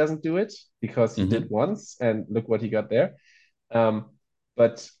why he doesn't do it, because he did Mm-hmm. once and look what he got there.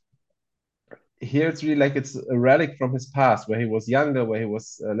 But here it's really like it's a relic from his past, where he was younger, where he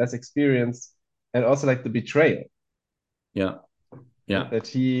was less experienced, and also like the betrayal Yeah. Yeah.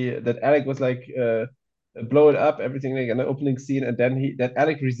 that Alec was like blow it up, everything like an opening scene, and then that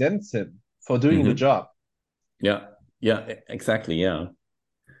Alec resents him for doing the Mm-hmm. job. Yeah. Yeah. Exactly. Yeah.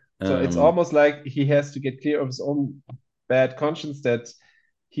 So it's Um, almost like he has to get clear of his own bad conscience, that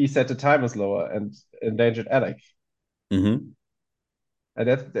he set the timers lower and endangered Alec. mm-hmm. And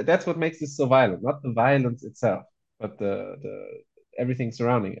that's what makes this so violent, not the violence itself, but the everything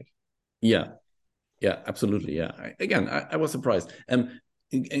surrounding it. Yeah. Yeah. Absolutely. Yeah. I was surprised.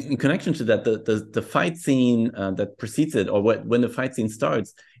 In connection to that, the fight scene that precedes it, or when the fight scene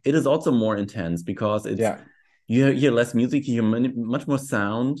starts, it is also more intense because Yeah. you hear less music, you hear much more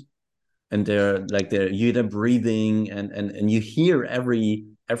sound, and you hear them breathing, and you hear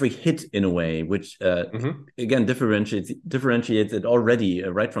every hit in a way, which Hmm. again differentiates it already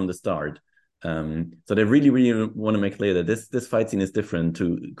right from the start. So they really want to make clear that this fight scene is different to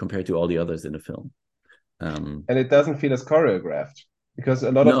compared to all the others in the film. And it doesn't feel as choreographed, because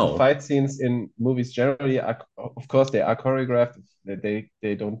a lot of the No, fight scenes in movies generally are, of course, they are choreographed.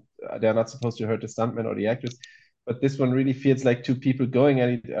 They don't, they're not supposed to hurt the stuntman or the actors, but this one really feels like two people going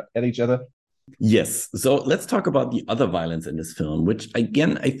at each other. yes. So let's talk about the other violence in this film, which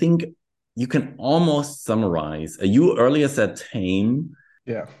again I think you can almost summarize. You earlier said tame,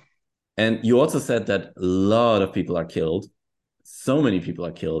 Yeah. and you also said that a lot of people are killed. So many people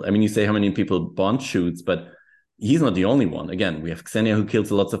are killed. I mean, you say how many people Bond shoots, but he's not the only one. Again, we have Xenia who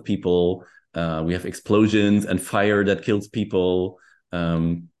kills lots of people. We have explosions and fire that kills people.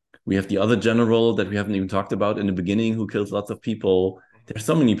 We have the other general that we haven't even talked about in the beginning who kills lots of people. There's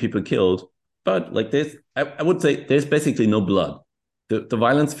so many people killed, but like this, I would say there's basically no blood. The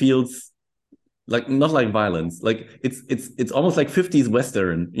violence feels like not like violence. Like it's almost like 50s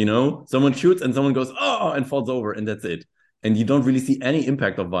Western, you know? Someone shoots and someone goes, oh, and falls over, and that's it. And you don't really see any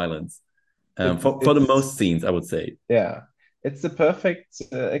impact of violence. For the most scenes, I would say. Yeah, it's the perfect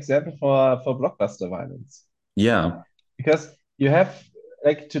example for blockbuster violence. Yeah. Because you have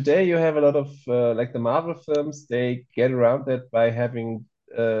like today you have a lot of like the Marvel films, they get around that by having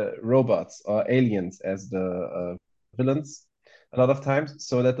robots or aliens as the villains a lot of times,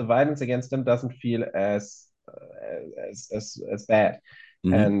 so that the violence against them doesn't feel as bad.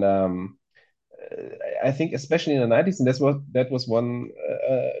 Mm-hmm. And I think especially in the 90s, and that was one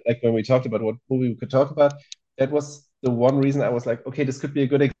like when we talked about what movie we could talk about, that was the one reason I was like, okay, this could be a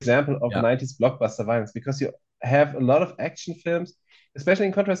good example of Yeah. 90s blockbuster violence, because you have a lot of action films, especially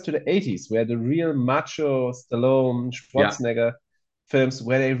in contrast to the 80s, where the real macho Stallone, Yeah. Schwarzenegger films,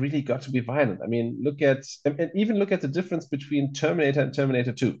 where they really got to be violent. I mean, look at and even look at the difference between Terminator and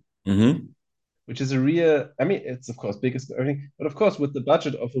Terminator 2, Mm-hmm. which is a real, I mean, it's of course biggest everything, but of course with the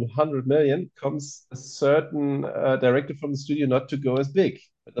budget of 100 million comes a certain directive from the studio not to go as big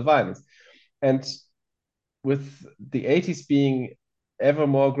with the violence. And with the 80s being ever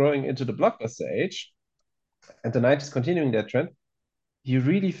more growing into the blockbuster age and the 90s continuing that trend, you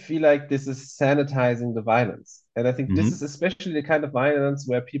really feel like this is sanitizing the violence. And I think this Mm-hmm. is especially the kind of violence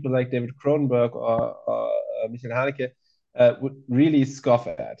where people like David Cronenberg or Michael Haneke would really scoff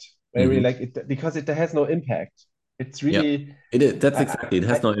at. Where really Mm-hmm. like it because it has no impact. It's Yeah. really It is. That's I, exactly. It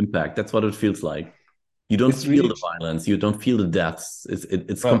has I, no impact. That's what it feels like. You don't it's feel really the violence. You don't feel the deaths.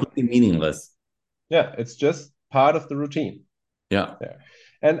 It's no, completely meaningless. yeah, it's just part of the routine. Yeah. Yeah.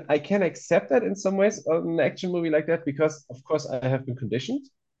 And I can accept that in some ways on an action movie like that because of course I have been conditioned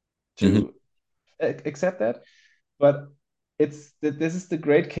Mm-hmm. to accept that. But this is the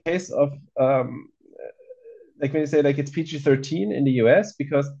great case of like when you say like it's PG-13 in the US,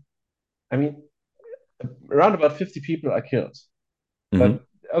 because I mean around about 50 people are killed. Mm-hmm. But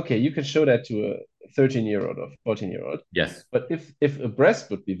okay, you can show that to a 13-year-old or 14-year-old. Yes, But if a breast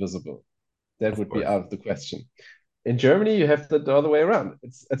would be visible, that of would be course. out of the question. In Germany, you have the other way around.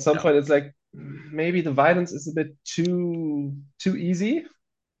 It's at some Yeah. point it's like maybe the violence is a bit too easy.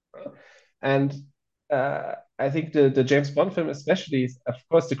 And I think the James Bond film, especially, of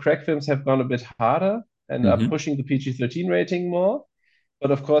course, the Craig films have gone a bit harder and are Mm-hmm. pushing the PG-13 rating more.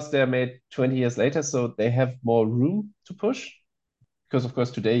 But of course, they're made 20 years later, so they have more room to push. Because of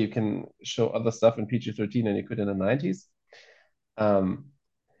course, today you can show other stuff in PG-13 than you could in the 90s. Um,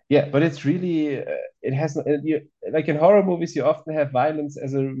 yeah, but it's really it has like in horror movies, you often have violence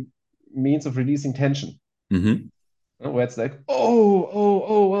as a means of releasing tension, Mm-hmm. where it's like,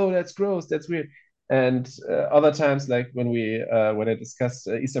 oh, that's gross, that's weird. And other times, like when I discussed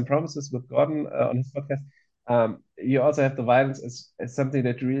Eastern Promises with Gordon on his podcast, you also have the violence as something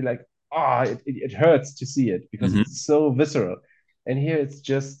that really like, it hurts to see it because Mm-hmm. it's so visceral. And here it's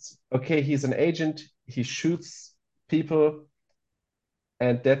just okay, he's an agent, he shoots people,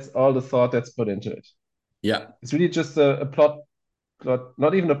 and that's all the thought that's put into it. Yeah. It's really just a plot,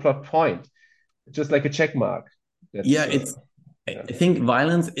 not even a plot point. It's just like a check mark. Yeah, That's it's yeah. I think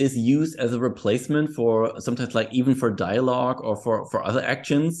violence is used as a replacement for sometimes like even for dialogue or for other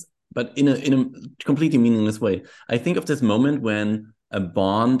actions, but in a completely meaningless way. I think of this moment when a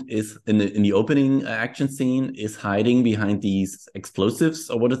Bond is in the opening action scene is hiding behind these explosives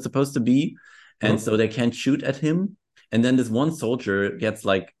or what it's supposed to be, and Mhm. so they can't shoot at him. And then this one soldier gets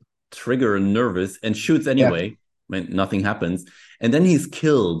like trigger nervous and shoots Yeah, anyway when nothing happens, and then he's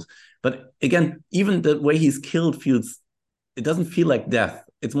killed. But again, even the way he's killed feels it doesn't feel like death.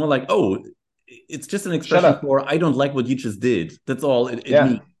 It's more like, oh, it's just an shut expression up. for I don't like what you just did. That's all it Yeah,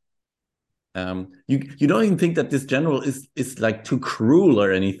 means. You don't even think that this general is like too cruel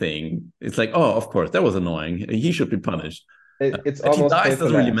or anything. It's like, oh, of course, that was annoying. He should be punished. it's That he almost dies played for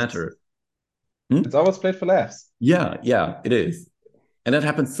doesn't really laughs. matter. Hmm? It's almost played for laughs. Yeah, yeah, it is. And that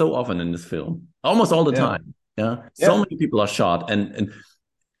happens so often in this film, almost all the Yeah, time. Yeah, so yeah. many people are shot, and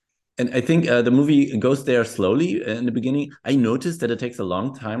I think the movie goes there slowly in the beginning. I noticed that it takes a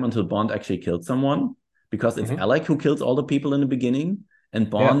long time until Bond actually kills someone because it's Mhm. Alec who kills all the people in the beginning, and Yeah,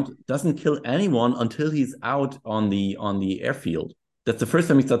 Bond doesn't kill anyone until he's out on the airfield. That's the first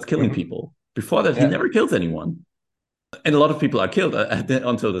time he starts killing people. Before that, he Yeah. never kills anyone. And a lot of people are killed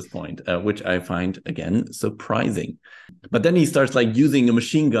until this point, which I find, again, surprising. But then he starts like using a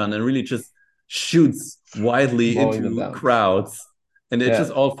machine gun and really just shoots wildly Mowing them into down. crowds. And it Yeah.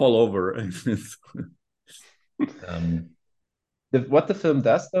 just all fall over. What the film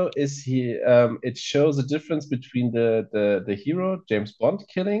does though is it shows a difference between the hero James Bond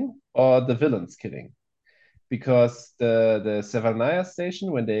killing or the villains killing, because the Severnaya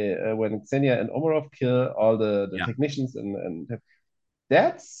station when Xenia and Omarov kill all the Yeah. technicians and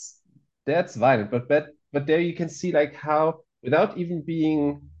that's violent, but there you can see like how, without even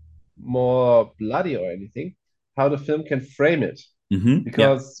being more bloody or anything, how the film can frame it, Yeah.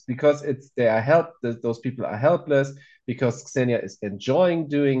 because those people are helpless, because Xenia is enjoying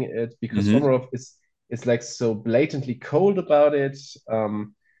doing it, because Omarov is like so blatantly cold about it,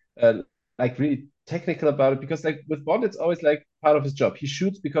 uh, like really technical about it, because like with Bond it's always like part of his job. He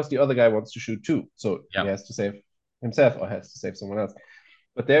shoots because the other guy wants to shoot too, so he Yeah. has to save himself or has to save someone else.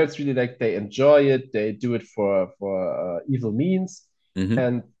 But there it's really like they enjoy it, they do it for evil means,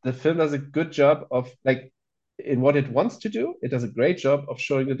 and the film does a good job of like, in what it wants to do, it does a great job of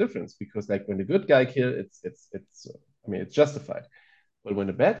showing the difference, because like when the good guy kill, it's I mean it's justified, but when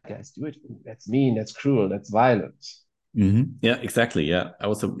the bad guys do it, that's mean, that's cruel, that's violent. Yeah, exactly. Yeah, I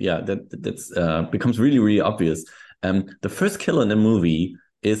also, yeah, that's becomes really, really obvious. The first kill in the movie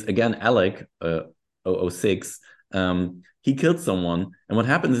is again Alec, 006. He killed someone, and what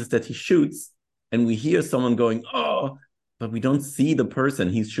happens is that he shoots, and we hear someone going, "Oh," but we don't see the person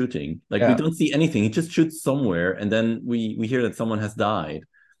he's shooting. Like we Yeah. don't see anything. He just shoots somewhere, and then we hear that someone has died.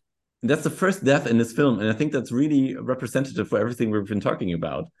 And that's the first death in this film, and I think that's really representative for everything we've been talking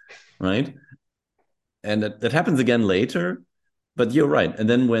about, right? And that happens again later, but you're right. And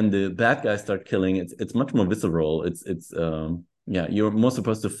then when the bad guys start killing, it's much more visceral. It's yeah, you're more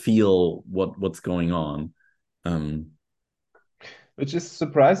supposed to feel what's going on. Which is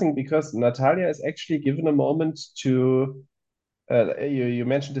surprising, because Natalia is actually given a moment to, you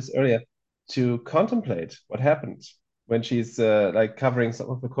mentioned this earlier, to contemplate what happened, when she's like covering some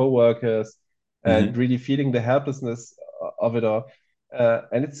of the co-workers and really feeling the helplessness of it all.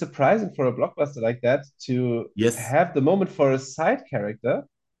 And it's surprising for a blockbuster like that to Yes. have the moment for a side character,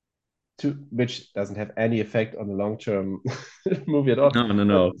 which doesn't have any effect on the long-term movie at all.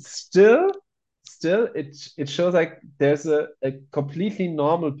 No. But still it shows like there's a completely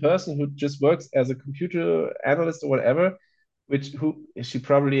normal person who just works as a computer analyst or whatever, who she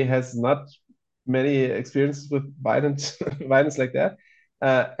probably has not many experiences with violence violence like that,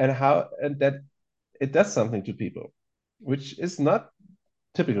 and that it does something to people, which is not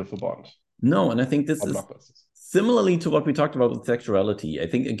typical for Bond No, and I think this or is blockbusters. similarly to what we talked about with sexuality. I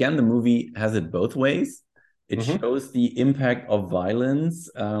think again the movie has it both ways. It shows the impact of violence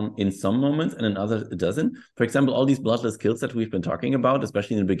in some moments, and in others it doesn't. For example, all these bloodless kills that we've been talking about,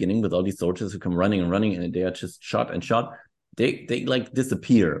 especially in the beginning with all these soldiers who come running and running, and they are just shot and shot. They like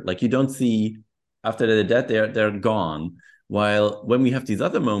disappear. Like you don't see after they're dead, they're gone. While when we have these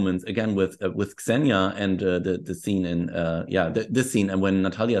other moments again with Xenia and the scene in this scene, and when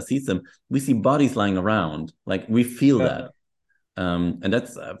Natalia sees them, we see bodies lying around. Like we feel that. And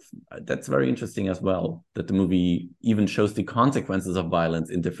that's very interesting as well, that the movie even shows the consequences of violence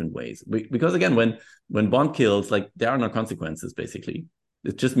in different ways. Because again, when Bond kills, like there are no consequences basically.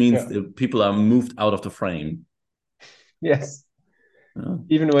 It just means people are moved out of the frame. Yes.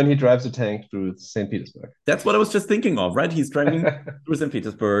 Even when he drives a tank through St. Petersburg. That's what I was just thinking of, right? He's driving through St.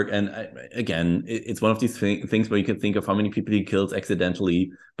 Petersburg, and again, it's one of these things where you can think of how many people he kills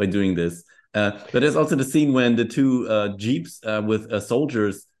accidentally by doing this. But there's also the scene when the two jeeps with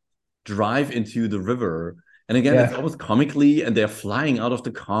soldiers drive into the river, and again, it's almost comically, and they're flying out of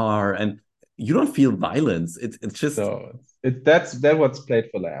the car, and you don't feel violence. It's just that's what's played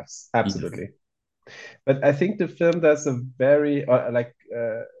for laughs, absolutely. Yes. But I think the film does a very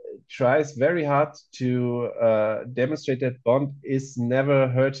tries very hard to demonstrate that Bond is never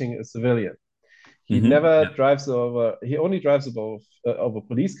hurting a civilian. He never drives over. He only drives over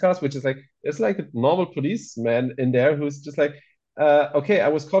police cars, which is like, it's like a normal policeman in there who's just like, okay, I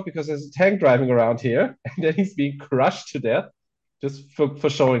was caught because there's a tank driving around here, and then he's being crushed to death just for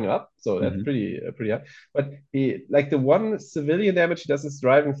showing up. So that's pretty hard. But he, like, the one civilian damage he does is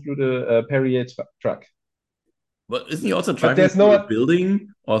driving through the Perrier truck. But isn't he also driving through a building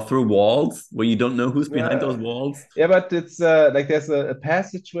or through walls where you don't know who's behind those walls? Yeah, but it's like there's a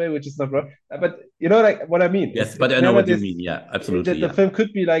passageway which is not wrong. But you know, like what I mean. Yes, but I know what you mean. Yeah, absolutely. The film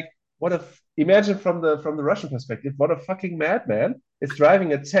could be like, imagine from the Russian perspective, what a fucking madman is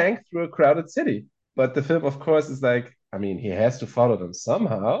driving a tank through a crowded city. But the film, of course, is like, I mean, he has to follow them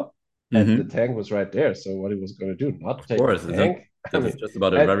somehow, and the Hmm. tank was right there. So what he was going to do? Not Of take the course, isn't tank? I that is mean, just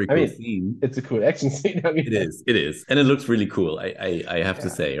about a very I cool mean, scene. it's a cool action scene. I mean, It is, and it looks really cool. I have to yeah,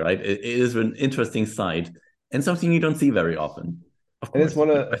 say, right? It is an interesting sight and something you don't see very often. Of and it's course, you one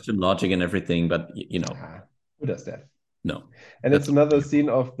can of question logic and everything, but who does that? no, And that's it's not another really scene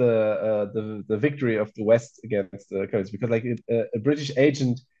of the victory of the West against the Kurds because like a British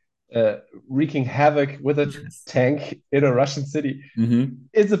agent uh, wreaking havoc with a yes. tank in a Russian city. Hmm.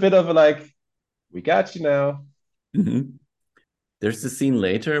 It's a bit of a like, we got you now. Hmm. There's a scene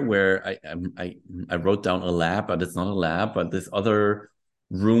later where I wrote down a lab, but it's not a lab, but this other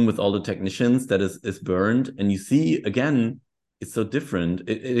room with all the technicians that is burned, and you see again, it's so different.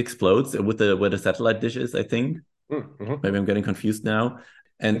 It explodes with the where the satellite dish is, I think. Maybe I'm getting confused now.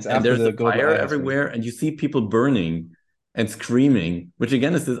 It's And after there's the a fire GoldenEye has been. everywhere, and you see people burning and screaming, which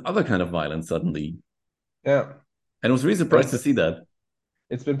again is this other kind of violence suddenly. Yeah, And I was really but surprised to see that.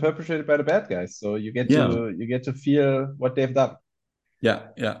 it's been perpetrated by the bad guys, so Yeah, you get to feel what they've done, yeah,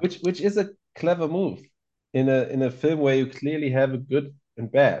 which is a clever move in a film where you clearly have a good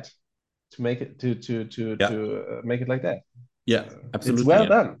and bad to make it yeah, make it like that. yeah, It's absolutely. well Yeah.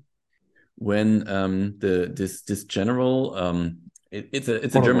 done. When this general it's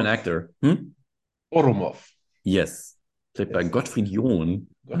a German Orumov. actor. Hmm? Orumov. Yes, played by Yes. Gottfried John,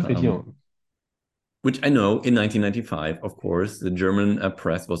 Gottfried Jung. which I know in 1995, of course, the German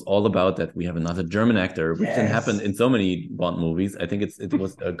press was all about that. We have another German actor, which then happened Yes. in so many Bond movies. I think it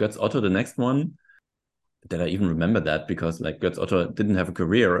was Götz Otto, the next one. That I even remember that because like Götz Otto didn't have a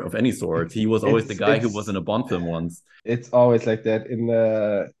career of any sort. He was always the guy who was It's in a Bond film once. it's always like that in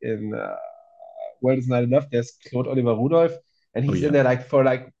World is Not Enough. There's Claude Oliver Rudolph, and Oh he's in yeah, there like for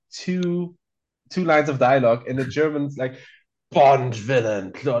like two lines of dialogue, and the German's like Bond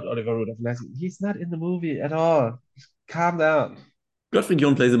villain Claude Oliver Rudolph. And I said, he's not in the movie at all. Calm down. Gottfried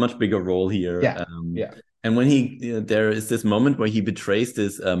John plays a much bigger role here. Yeah, yeah, And when there is this moment where he betrays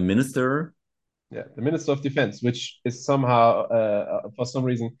this minister. yeah. The Minister of Defense, which is somehow for some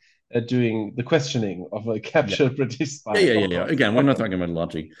reason doing the questioning of a Yeah, captured British spy. yeah. Of course, Again, we're of not course. talking about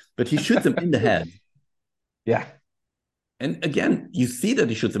logic, but he shoots him in the head. Yeah, And again, you see that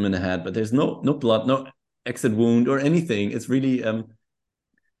he shoots him in the head, but there's no blood, no exit wound or anything. It's really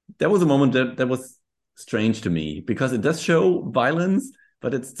that was a moment that was strange to me because it does show violence,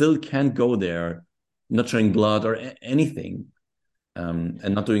 but it still can't go there, not showing blood or anything,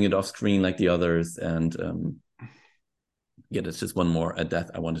 and not doing it off screen like the others. And yeah, that's just one more death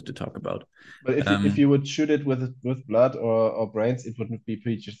I wanted to talk about. but if Um, you would shoot it with blood or brains, it wouldn't be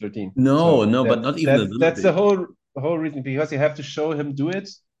PG-13. no, So no, but not even a little that's bit. the whole reason because you have to show him do it,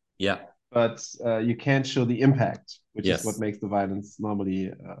 Yeah. but you can't show the impact, which is what Yes. makes the violence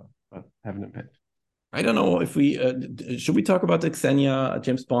normally have an impact. I don't know if we should we talk about the Xenia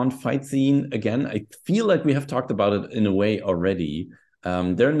James Bond fight scene again. I feel like we have talked about it in a way already.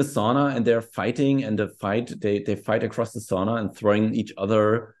 They're in the sauna and they're fighting, and the fight they fight across the sauna and throwing each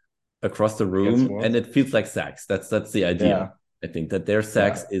other across the Against the room, and walls. it feels like sex. That's the idea. Yeah, I think that their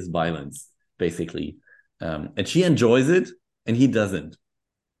sex yeah, is violence, basically, and she enjoys it, and he doesn't.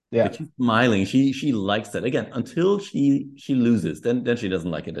 yeah. But she's smiling. She likes that again until she loses. Then she doesn't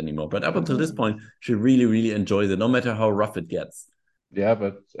like it anymore. But up until this point, she really enjoys it, no matter how rough it gets. Yeah,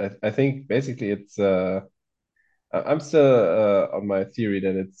 but I think basically it's I'm still on my theory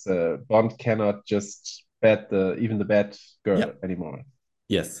that it's Bond cannot just bat the even the bad Yeah. girl anymore.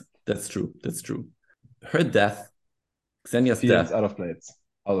 Yes, that's true. That's true. Her death, Xenia's Feels death. out of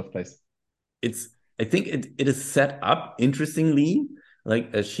place. It's I think it is set up interestingly,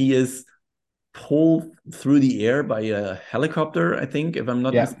 like she is pulled through the air by a helicopter. I think, if I'm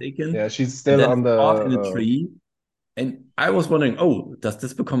not Yeah, mistaken, yeah. She's and still then on the caught in a tree. And I was wondering, oh, does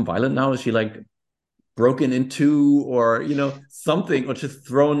this become violent now? Is she like broken into, or something, or just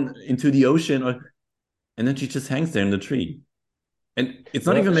thrown into the ocean, or and then she just hangs there in the tree, and it's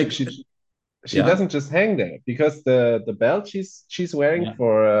not no. even make She yeah, doesn't just hang there because the belt she's wearing yeah.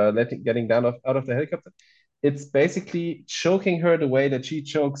 for getting down out of the helicopter, it's basically choking her the way that she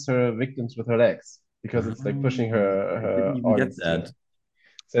chokes her victims with her legs because it's like pushing I didn't her even get organs that. together.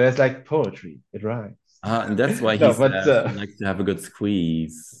 So there's like poetry. It rhymes. And that's why he No, but says he likes to have a good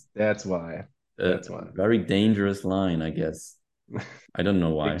squeeze. that's why. A That's why. very dangerous line, I guess. I don't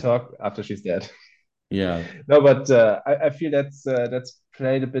know Big why. talk after she's dead. Yeah, No, but I feel that's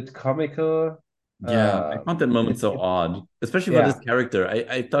played a bit comical. yeah. I Uh, found that moment it so it odd, especially for this yeah. character.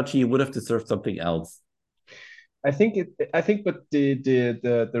 I thought she would have deserved something else. I think, but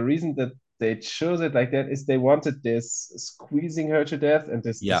the reason that they chose it like that is they wanted this squeezing her to death and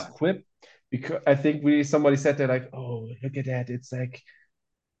this Yeah, quip, because I think we somebody said they're like, oh, look at that, it's like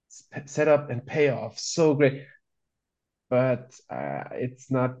set up and payoff, so great, but it's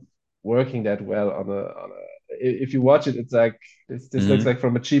not working that well if you watch it, it's like this looks Mhm. like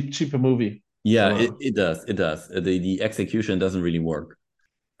from a cheaper movie Yeah, somehow. it does. It does. The execution doesn't really work.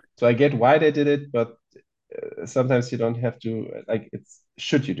 So I get why they did it, but sometimes you don't have to like it's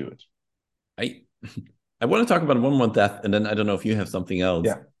should you do it? I I want to talk about one more death, and then I don't know if you have something else.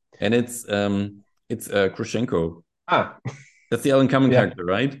 Yeah. And it's Krushenko. Ah, That's the Alan Cumming yeah, character,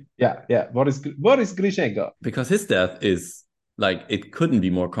 right? yeah. Boris Grishenko. Because his death is like it couldn't be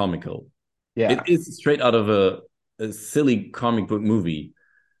more comical. It Yeah, is straight out of a silly comic book movie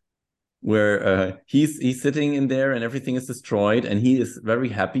where he's sitting in there and everything is destroyed, and he is very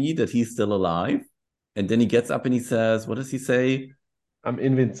happy that he's still alive. And then he gets up and he says, "What does he say?" I'm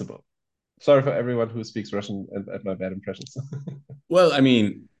invincible. Sorry for everyone who speaks Russian and at my bad impressions. Well, I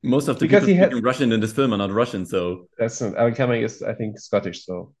mean, most of the Because people he speaking has Russian in this film are not Russian, so that's Alan Cumming is I think Scottish,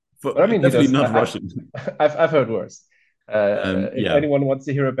 so but I mean he definitely does. not Russian. I've heard worse. If Yeah, anyone wants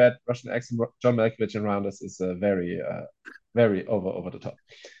to hear a bad Russian accent, John Malkovich in Rounders is very over the top.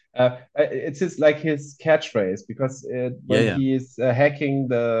 It's his like his catchphrase because yeah, when yeah. he is hacking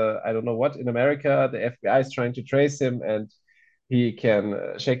the I don't know what in America, the FBI is trying to trace him and he can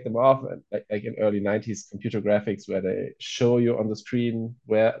shake them off and like in early 90s computer graphics where they show you on the screen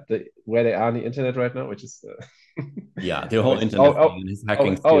where they are on the internet right now, which is Yeah, the whole always internet thing and his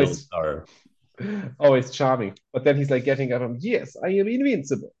hacking skills always are always charming. But then he's like getting up and yes, I am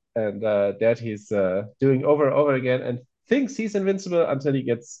invincible. And that he's doing over and over again and thinks he's invincible until he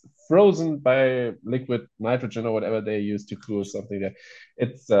gets frozen by liquid nitrogen or whatever they use to cool something there.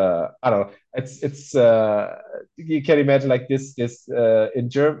 It's I don't know. It's you can imagine like this in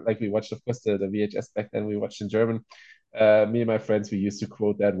German, like we watched of course the VHS back then we watched in German. Me and my friends we used to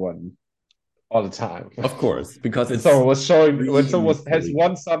quote that one all the time. of course because When it's someone was showing, when someone really has silly.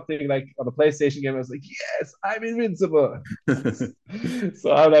 won something like on a PlayStation game, I was like, yes, I'm invincible.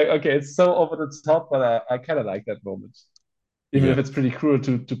 So I'm like, okay, it's so over the top, but I kind of like that moment, even Yeah, if it's pretty cruel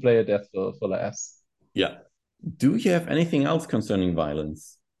to play a death for laughs. yeah. Do you have anything else concerning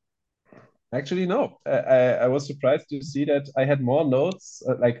violence? Actually, no. I was surprised to see that I had more notes,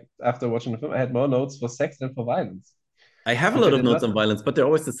 like after watching the film, I had more notes for sex than for violence, I have a which I lot of did notes not. on violence, but they're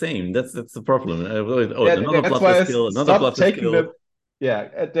always the same. That's the problem. Oh, Yeah, another that's why bloodless I kill, another stopped bloodless taking them. kill.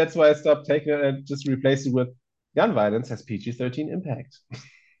 Yeah, that's why I stopped taking it and just replaced it with gun violence has PG-13 impact,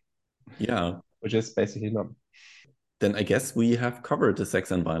 Yeah. which is basically none. Then I guess we have covered the sex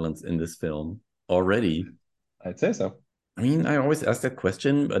and violence in this film already. I'd say so. I mean, I always ask that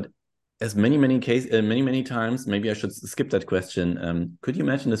question, but as many times, maybe I should skip that question. Could you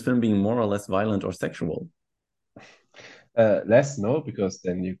imagine this film being more or less violent or sexual? Less, no, because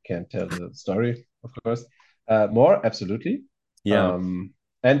then you can't tell the story, of course. More, absolutely. Yeah, Um,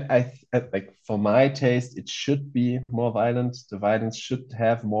 and like for my taste, it should be more violent. The violence should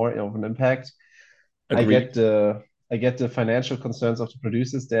have more of an impact. I get agreed. the I get the financial concerns of the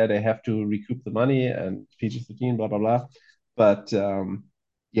producers there. They have to recoup the money and PG-13, blah blah blah. But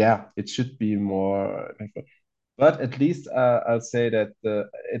yeah, it should be more. But at least I'll say that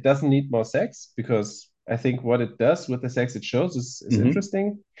it doesn't need more sex because I think what it does with the sex it shows is Hmm.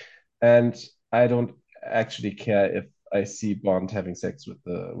 interesting, and I don't actually care if I see Bond having sex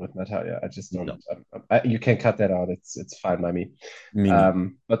with Natalia. I just don't. No, You can cut that out. It's fine by me. me neither.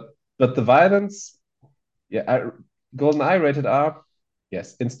 But the violence, yeah, GoldenEye rated R,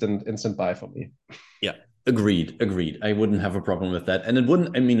 yes, instant buy for me. Yeah, agreed. I wouldn't have a problem with that, and it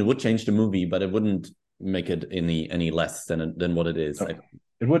wouldn't. I mean, it would change the movie, but it wouldn't make it any less than what it is. No,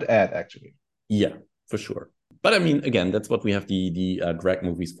 it would add actually. Yeah, for sure. But I mean, again, that's what we have the drag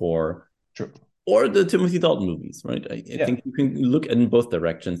movies for, True. or the Timothy Dalton movies, right? I Yeah. think you can look in both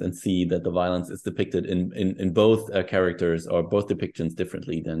directions and see that the violence is depicted in both characters or both depictions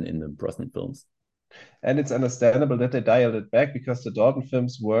differently than in the Brosnan films. And it's understandable that they dialed it back because the Dalton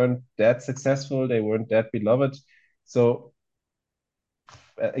films weren't that successful, they weren't that beloved. So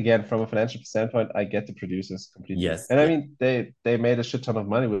again, from a financial standpoint, I get the producers completely. Yes, And I yeah, mean, they made a shit ton of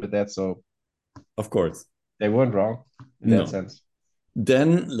money with that, so of course. they weren't wrong in that No. sense.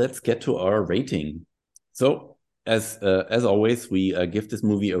 Then let's get to our rating. So, as always, we give this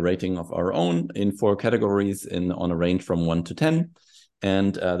movie a rating of our own in four categories in on a range from 1 to 10.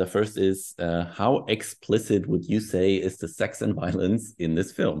 And the first is how explicit would you say is the sex and violence in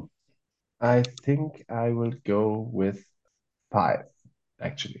this film? I think I will go with 5,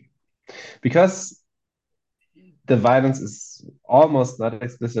 actually, because the violence is almost not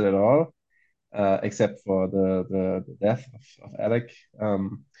explicit at all, except for the death of Alec.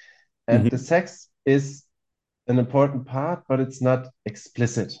 Um, and the sex is an important part, but it's not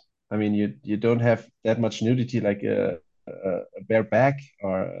explicit. I mean, you don't have that much nudity, like a bare back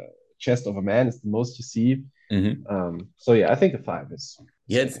or a chest of a man is the most you see. So yeah, I think a 5 is.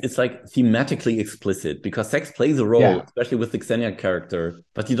 Yeah, it's like thematically explicit because sex plays a role, Yeah. especially with the Xenia character,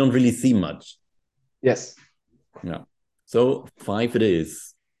 but you don't really see much. Yes. Yeah. So 5 it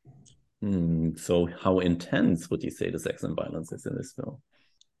is. So how intense would you say the sex and violence is in this film?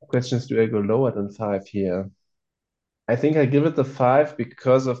 Question is, do I go lower than 5 here? I think I give it the 5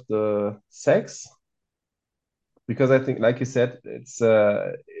 because of the sex. Because I think, like you said, it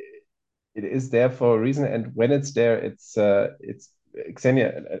is there for a reason, and when it's there, it's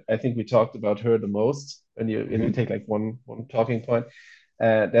Xenia. I think we talked about her the most when you take like one talking point.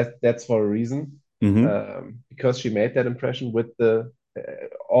 That's for a reason, because she made that impression with the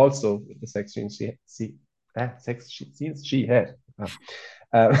also with the sex scenes scenes she had.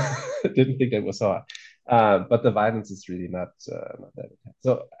 Didn't think that was hard, but the violence is really not that intense.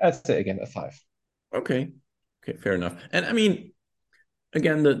 So I'd say again a 5. Okay, fair enough. And I mean,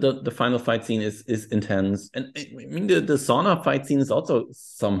 again, the final fight scene is intense, and I mean the sauna fight scene is also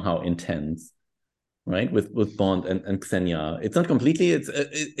somehow intense, right? With Bond and Xenia, it's not completely.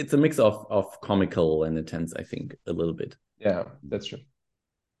 It's a mix of comical and intense. I think a little bit. Yeah, that's true.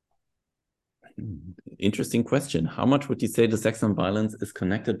 Interesting question. How much would you say the sex and violence is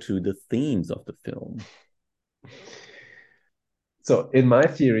connected to the themes of the film? So in my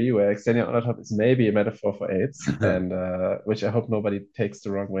theory, where Xenia on top is maybe a metaphor for AIDS, and which I hope nobody takes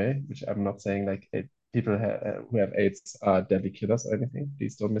the wrong way, which I'm not saying like people who have AIDS are deadly killers or anything.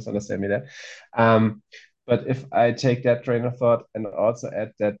 Please don't misunderstand me there. But if I take that train of thought and also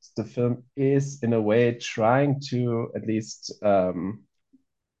add that the film is in a way trying to at least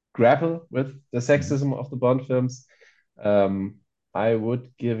grapple with the sexism of the Bond films, I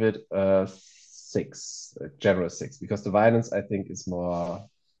would give it a 6, a generous 6, because the violence I think is more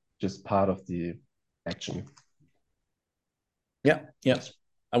just part of the action. Yeah.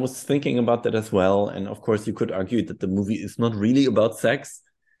 I was thinking about that as well, and of course you could argue that the movie is not really about sex,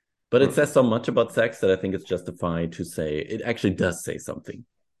 but it says so much about sex that I think it's justified to say it actually does say something.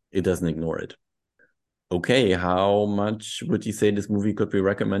 It doesn't ignore it. Okay, how much would you say this movie could be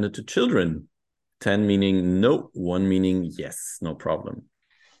recommended to children? 10 meaning no, 1 meaning yes, no problem.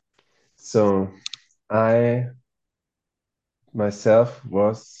 So I myself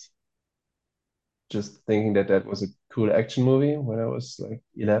was just thinking that was a cool action movie when I was like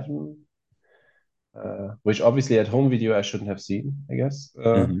 11, which obviously at home video I shouldn't have seen, I guess,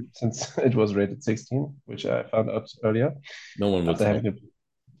 since it was rated 16, which I found out earlier. No one would say.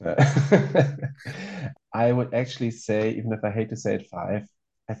 I would actually say, even if I hate to say it, 5.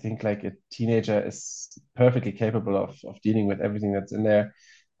 I think like a teenager is perfectly capable of dealing with everything that's in there,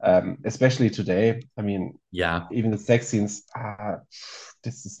 especially today. I mean, yeah, even the sex scenes,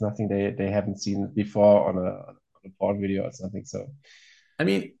 this is nothing they haven't seen before on a porn video or something. So, I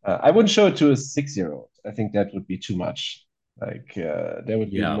mean, I wouldn't show it to a 6-year-old. I think that would be too much. Like, there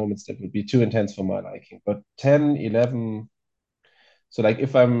would be moments that would be too intense for my liking. But 10, 11. So like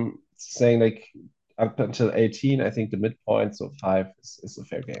if I'm saying like up until 18, I think the midpoint, so 5 is a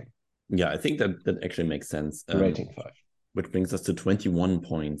fair game. Yeah, I think that actually makes sense. Rating 5. Which brings us to 21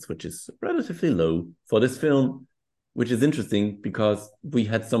 points, which is relatively low for this film, which is interesting because we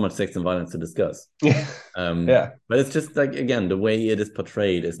had so much sex and violence to discuss. Yeah. But it's just like, again, the way it is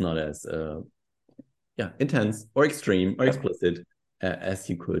portrayed is not as intense or extreme or explicit as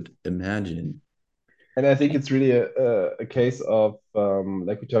you could imagine. And I think it's really a case of,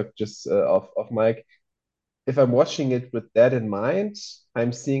 like we talked just of Mike, if I'm watching it with that in mind,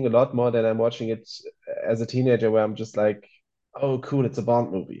 I'm seeing a lot more than I'm watching it as a teenager, where I'm just like, oh, cool, it's a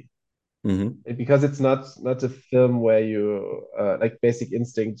Bond movie. Because it's not a film where you like Basic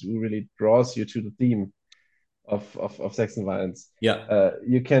Instinct really draws you to the theme of sex and violence. Yeah.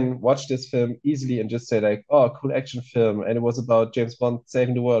 You can watch this film easily and just say like, oh, cool action film, and it was about James Bond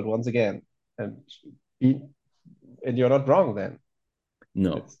saving the world once again. And you're not wrong then.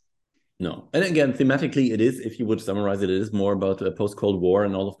 No. And again, thematically, it is, if you would summarize it, it is more about post-Cold War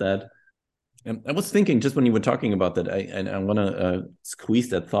and all of that. I was thinking just when you were talking about that, I want to squeeze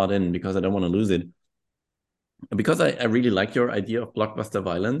that thought in because I don't want to lose it. Because I really like your idea of blockbuster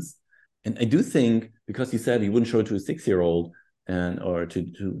violence. And I do think, because you said you wouldn't show it to a 6-year-old or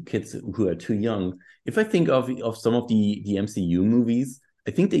to kids who are too young. If I think of some of the MCU movies, I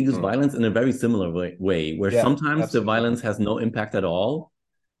think they use violence in a very similar way where sometimes absolutely. The violence has no impact at all,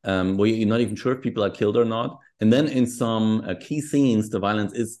 where you're not even sure if people are killed or not. And then in some key scenes, the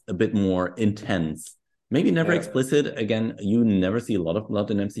violence is a bit more intense. Maybe never Yeah, explicit. Again, you never see a lot of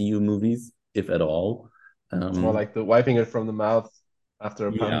blood in MCU movies, if at all. it's more like the wiping it from the mouth after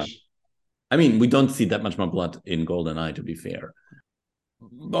a Yeah. punch. I mean, we don't see that much more blood in GoldenEye, to be fair.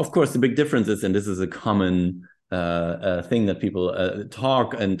 Of course, the big difference is, and this is a common thing that people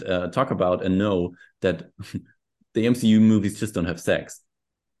talk about and know, that the MCU movies just don't have sex.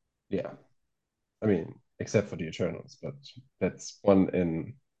 Yeah, I mean, except for the Eternals, but that's one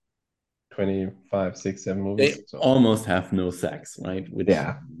in 25, 6, 7 They movies. So almost have no sex, right? Which,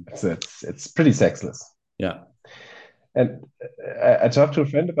 yeah, it's pretty sexless. yeah. And I talked to a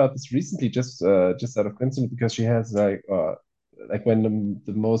friend about this recently, just out of coincidence, because she has like when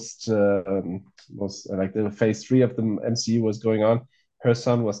the most like the phase 3 of the MCU was going on, her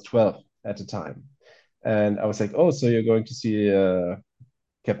son was 12 at the time, and I was like, oh, so you're going to see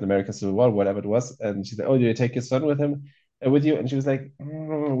Captain America Civil War, whatever it was. And she's like, oh, do you take your son with him with you? And she was like,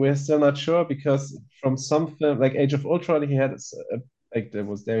 we're still not sure because from some film like Age of Ultron, he had like he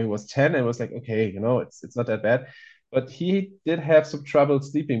was 10 and was like, okay, it's not that bad. But he did have some trouble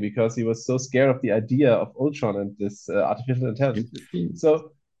sleeping because he was so scared of the idea of Ultron and this artificial intelligence.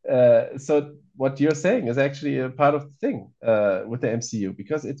 Interesting. So what you're saying is actually a part of the thing with the MCU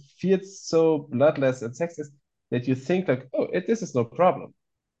because it feels so bloodless and sexist that you think like, oh, this is no problem.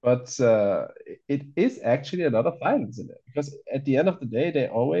 But it is actually a lot of violence in it because at the end of the day, they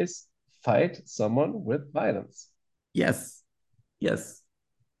always fight someone with violence. Yes. Yes.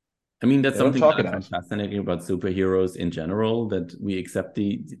 I mean, that's They don't something that talk I it find out. fascinating about superheroes in general, that we accept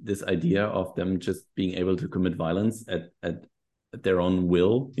this idea of them just being able to commit violence at their own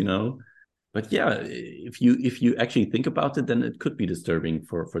will, you know. But yeah, if you actually think about it, then it could be disturbing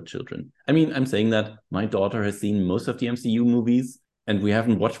for children. I mean, I'm saying that my daughter has seen most of the MCU movies, and we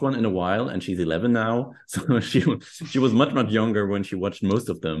haven't watched one in a while, and she's 11 now, so she was much younger when she watched most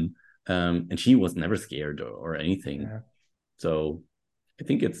of them, and she was never scared or anything. Yeah. So I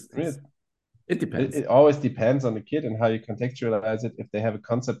think I mean, it it, depends. it always depends on the kid and how you contextualize it. If they have a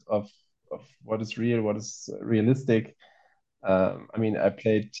concept of what is real, what is realistic. I mean, I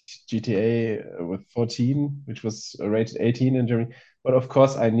played GTA with 14, which was rated 18 in Germany. But of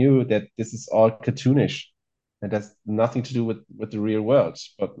course, I knew that this is all cartoonish and that's nothing to do with the real world.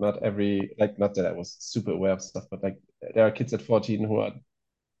 But not that I was super aware of stuff, but like there are kids at 14 who are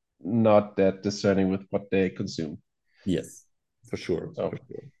not that discerning with what they consume. Yes, for sure, So for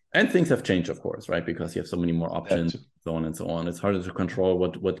sure. And things have changed, of course, right? Because you have so many more that options, too. so on and so on. It's harder to control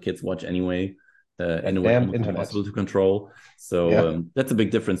what kids watch anyway. In a That way, damn almost internet. impossible to control. So Yeah. that's a big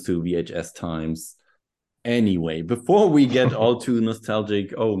difference to VHS times. Anyway, before we get all too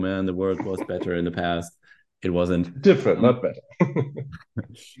nostalgic, oh man, the world was better in the past. It wasn't. Different, Um, not better.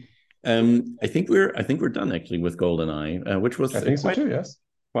 I think we're done actually with GoldenEye, which was I think so too, yes.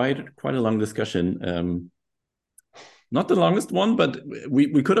 quite a long discussion. Not the longest one, but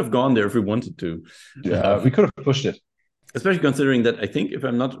we could have gone there if we wanted to. Yeah, we could have pushed it. Especially considering that I think, if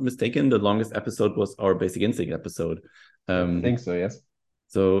I'm not mistaken, the longest episode was our Basic Instinct episode. I Um, think so, yes.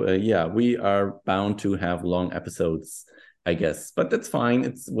 so yeah, we are bound to have long episodes, I guess, but that's fine.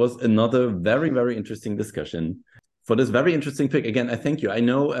 It was another very interesting discussion. For this very interesting pick, again, I thank you. I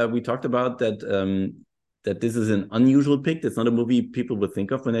know we talked about that this is an unusual pick. It's not a movie people would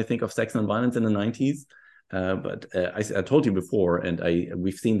think of when they think of sex and violence in the 90s. But I told you before, and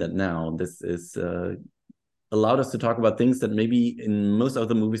we've seen that now. This is allowed us to talk about things that maybe in most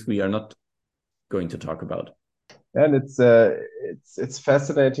other movies we are not going to talk about. And it's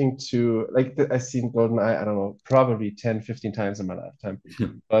fascinating to like I've seen GoldenEye, I don't know, probably 10, 15 times in my lifetime.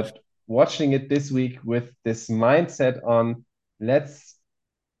 But watching it this week with this mindset on let's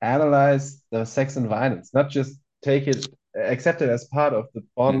analyze the sex and violence, not just take it, accept it as part of the Mhm.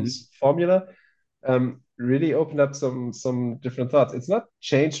 Bond's formula, really opened up some different thoughts. It's not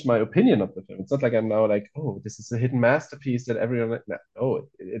changed my opinion of the film. It's not like I'm now like, oh, this is a hidden masterpiece that everyone. No,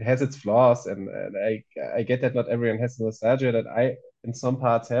 it has its flaws, and I get that not everyone has the nostalgia that I in some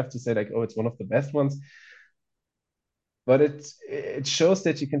parts have to say like, oh, it's one of the best ones. But it shows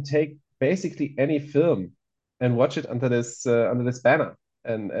that you can take basically any film and watch it under this banner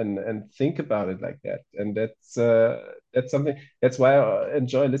and think about it like that. And that's something. That's why I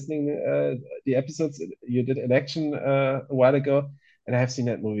enjoy listening the episodes you did in action a while ago. And I have seen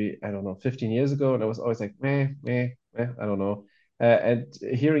that movie, I don't know, 15 years ago, and I was always like, I don't know. And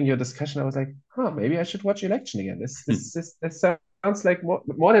hearing your discussion, I was like, huh, maybe I should watch Election again. This sounds like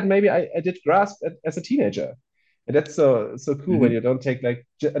more than maybe I did grasp as a teenager. And that's so cool when Mhm. you don't take like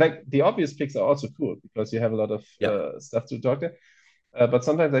the obvious picks are also cool because you have a lot of Yeah. stuff to talk there. But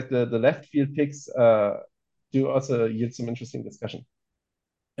sometimes like the left field picks do also yield some interesting discussion.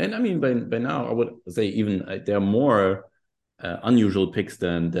 And I mean, by now, I would say even there are more unusual picks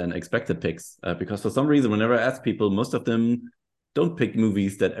than expected picks. Because for some reason, whenever I ask people, most of them don't pick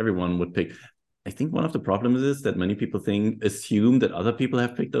movies that everyone would pick. I think one of the problems is that many people assume that other people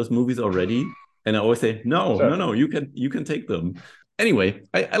have picked those movies already. And I always say, no, Sure. no, you can take them. Anyway,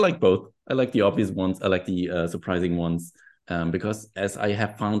 I like both. I like the obvious ones. I like the surprising ones. Because as I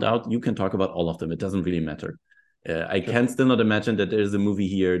have found out, you can talk about all of them. It doesn't really matter. I Sure. can still not imagine that there's a movie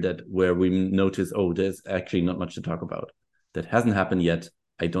here where we notice, oh, there's actually not much to talk about. That hasn't happened yet.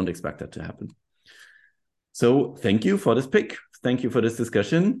 I don't expect that to happen. So thank you for this pick. Thank you for this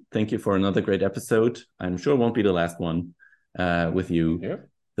discussion. Thank you for another great episode. I'm sure it won't be the last one with you. Yeah.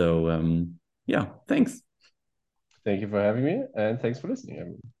 So yeah, thanks. Thank you for having me, and thanks for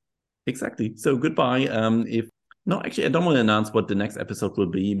listening. Exactly. So goodbye. Actually, I don't want to announce what the next episode will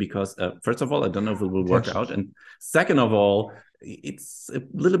be because first of all, I don't know if it will work out, and second of all, it's a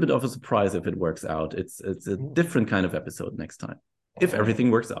little bit of a surprise if it works out. It's a different kind of episode next time if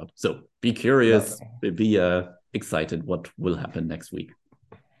everything works out. So be curious, be excited what will happen next week.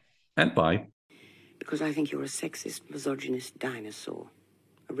 And bye. Because I think you're a sexist, misogynist dinosaur,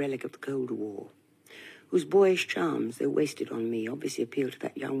 a relic of the Cold War, whose boyish charms, though wasted on me, obviously appeal to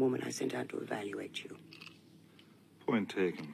that young woman I sent out to evaluate you. Point taken.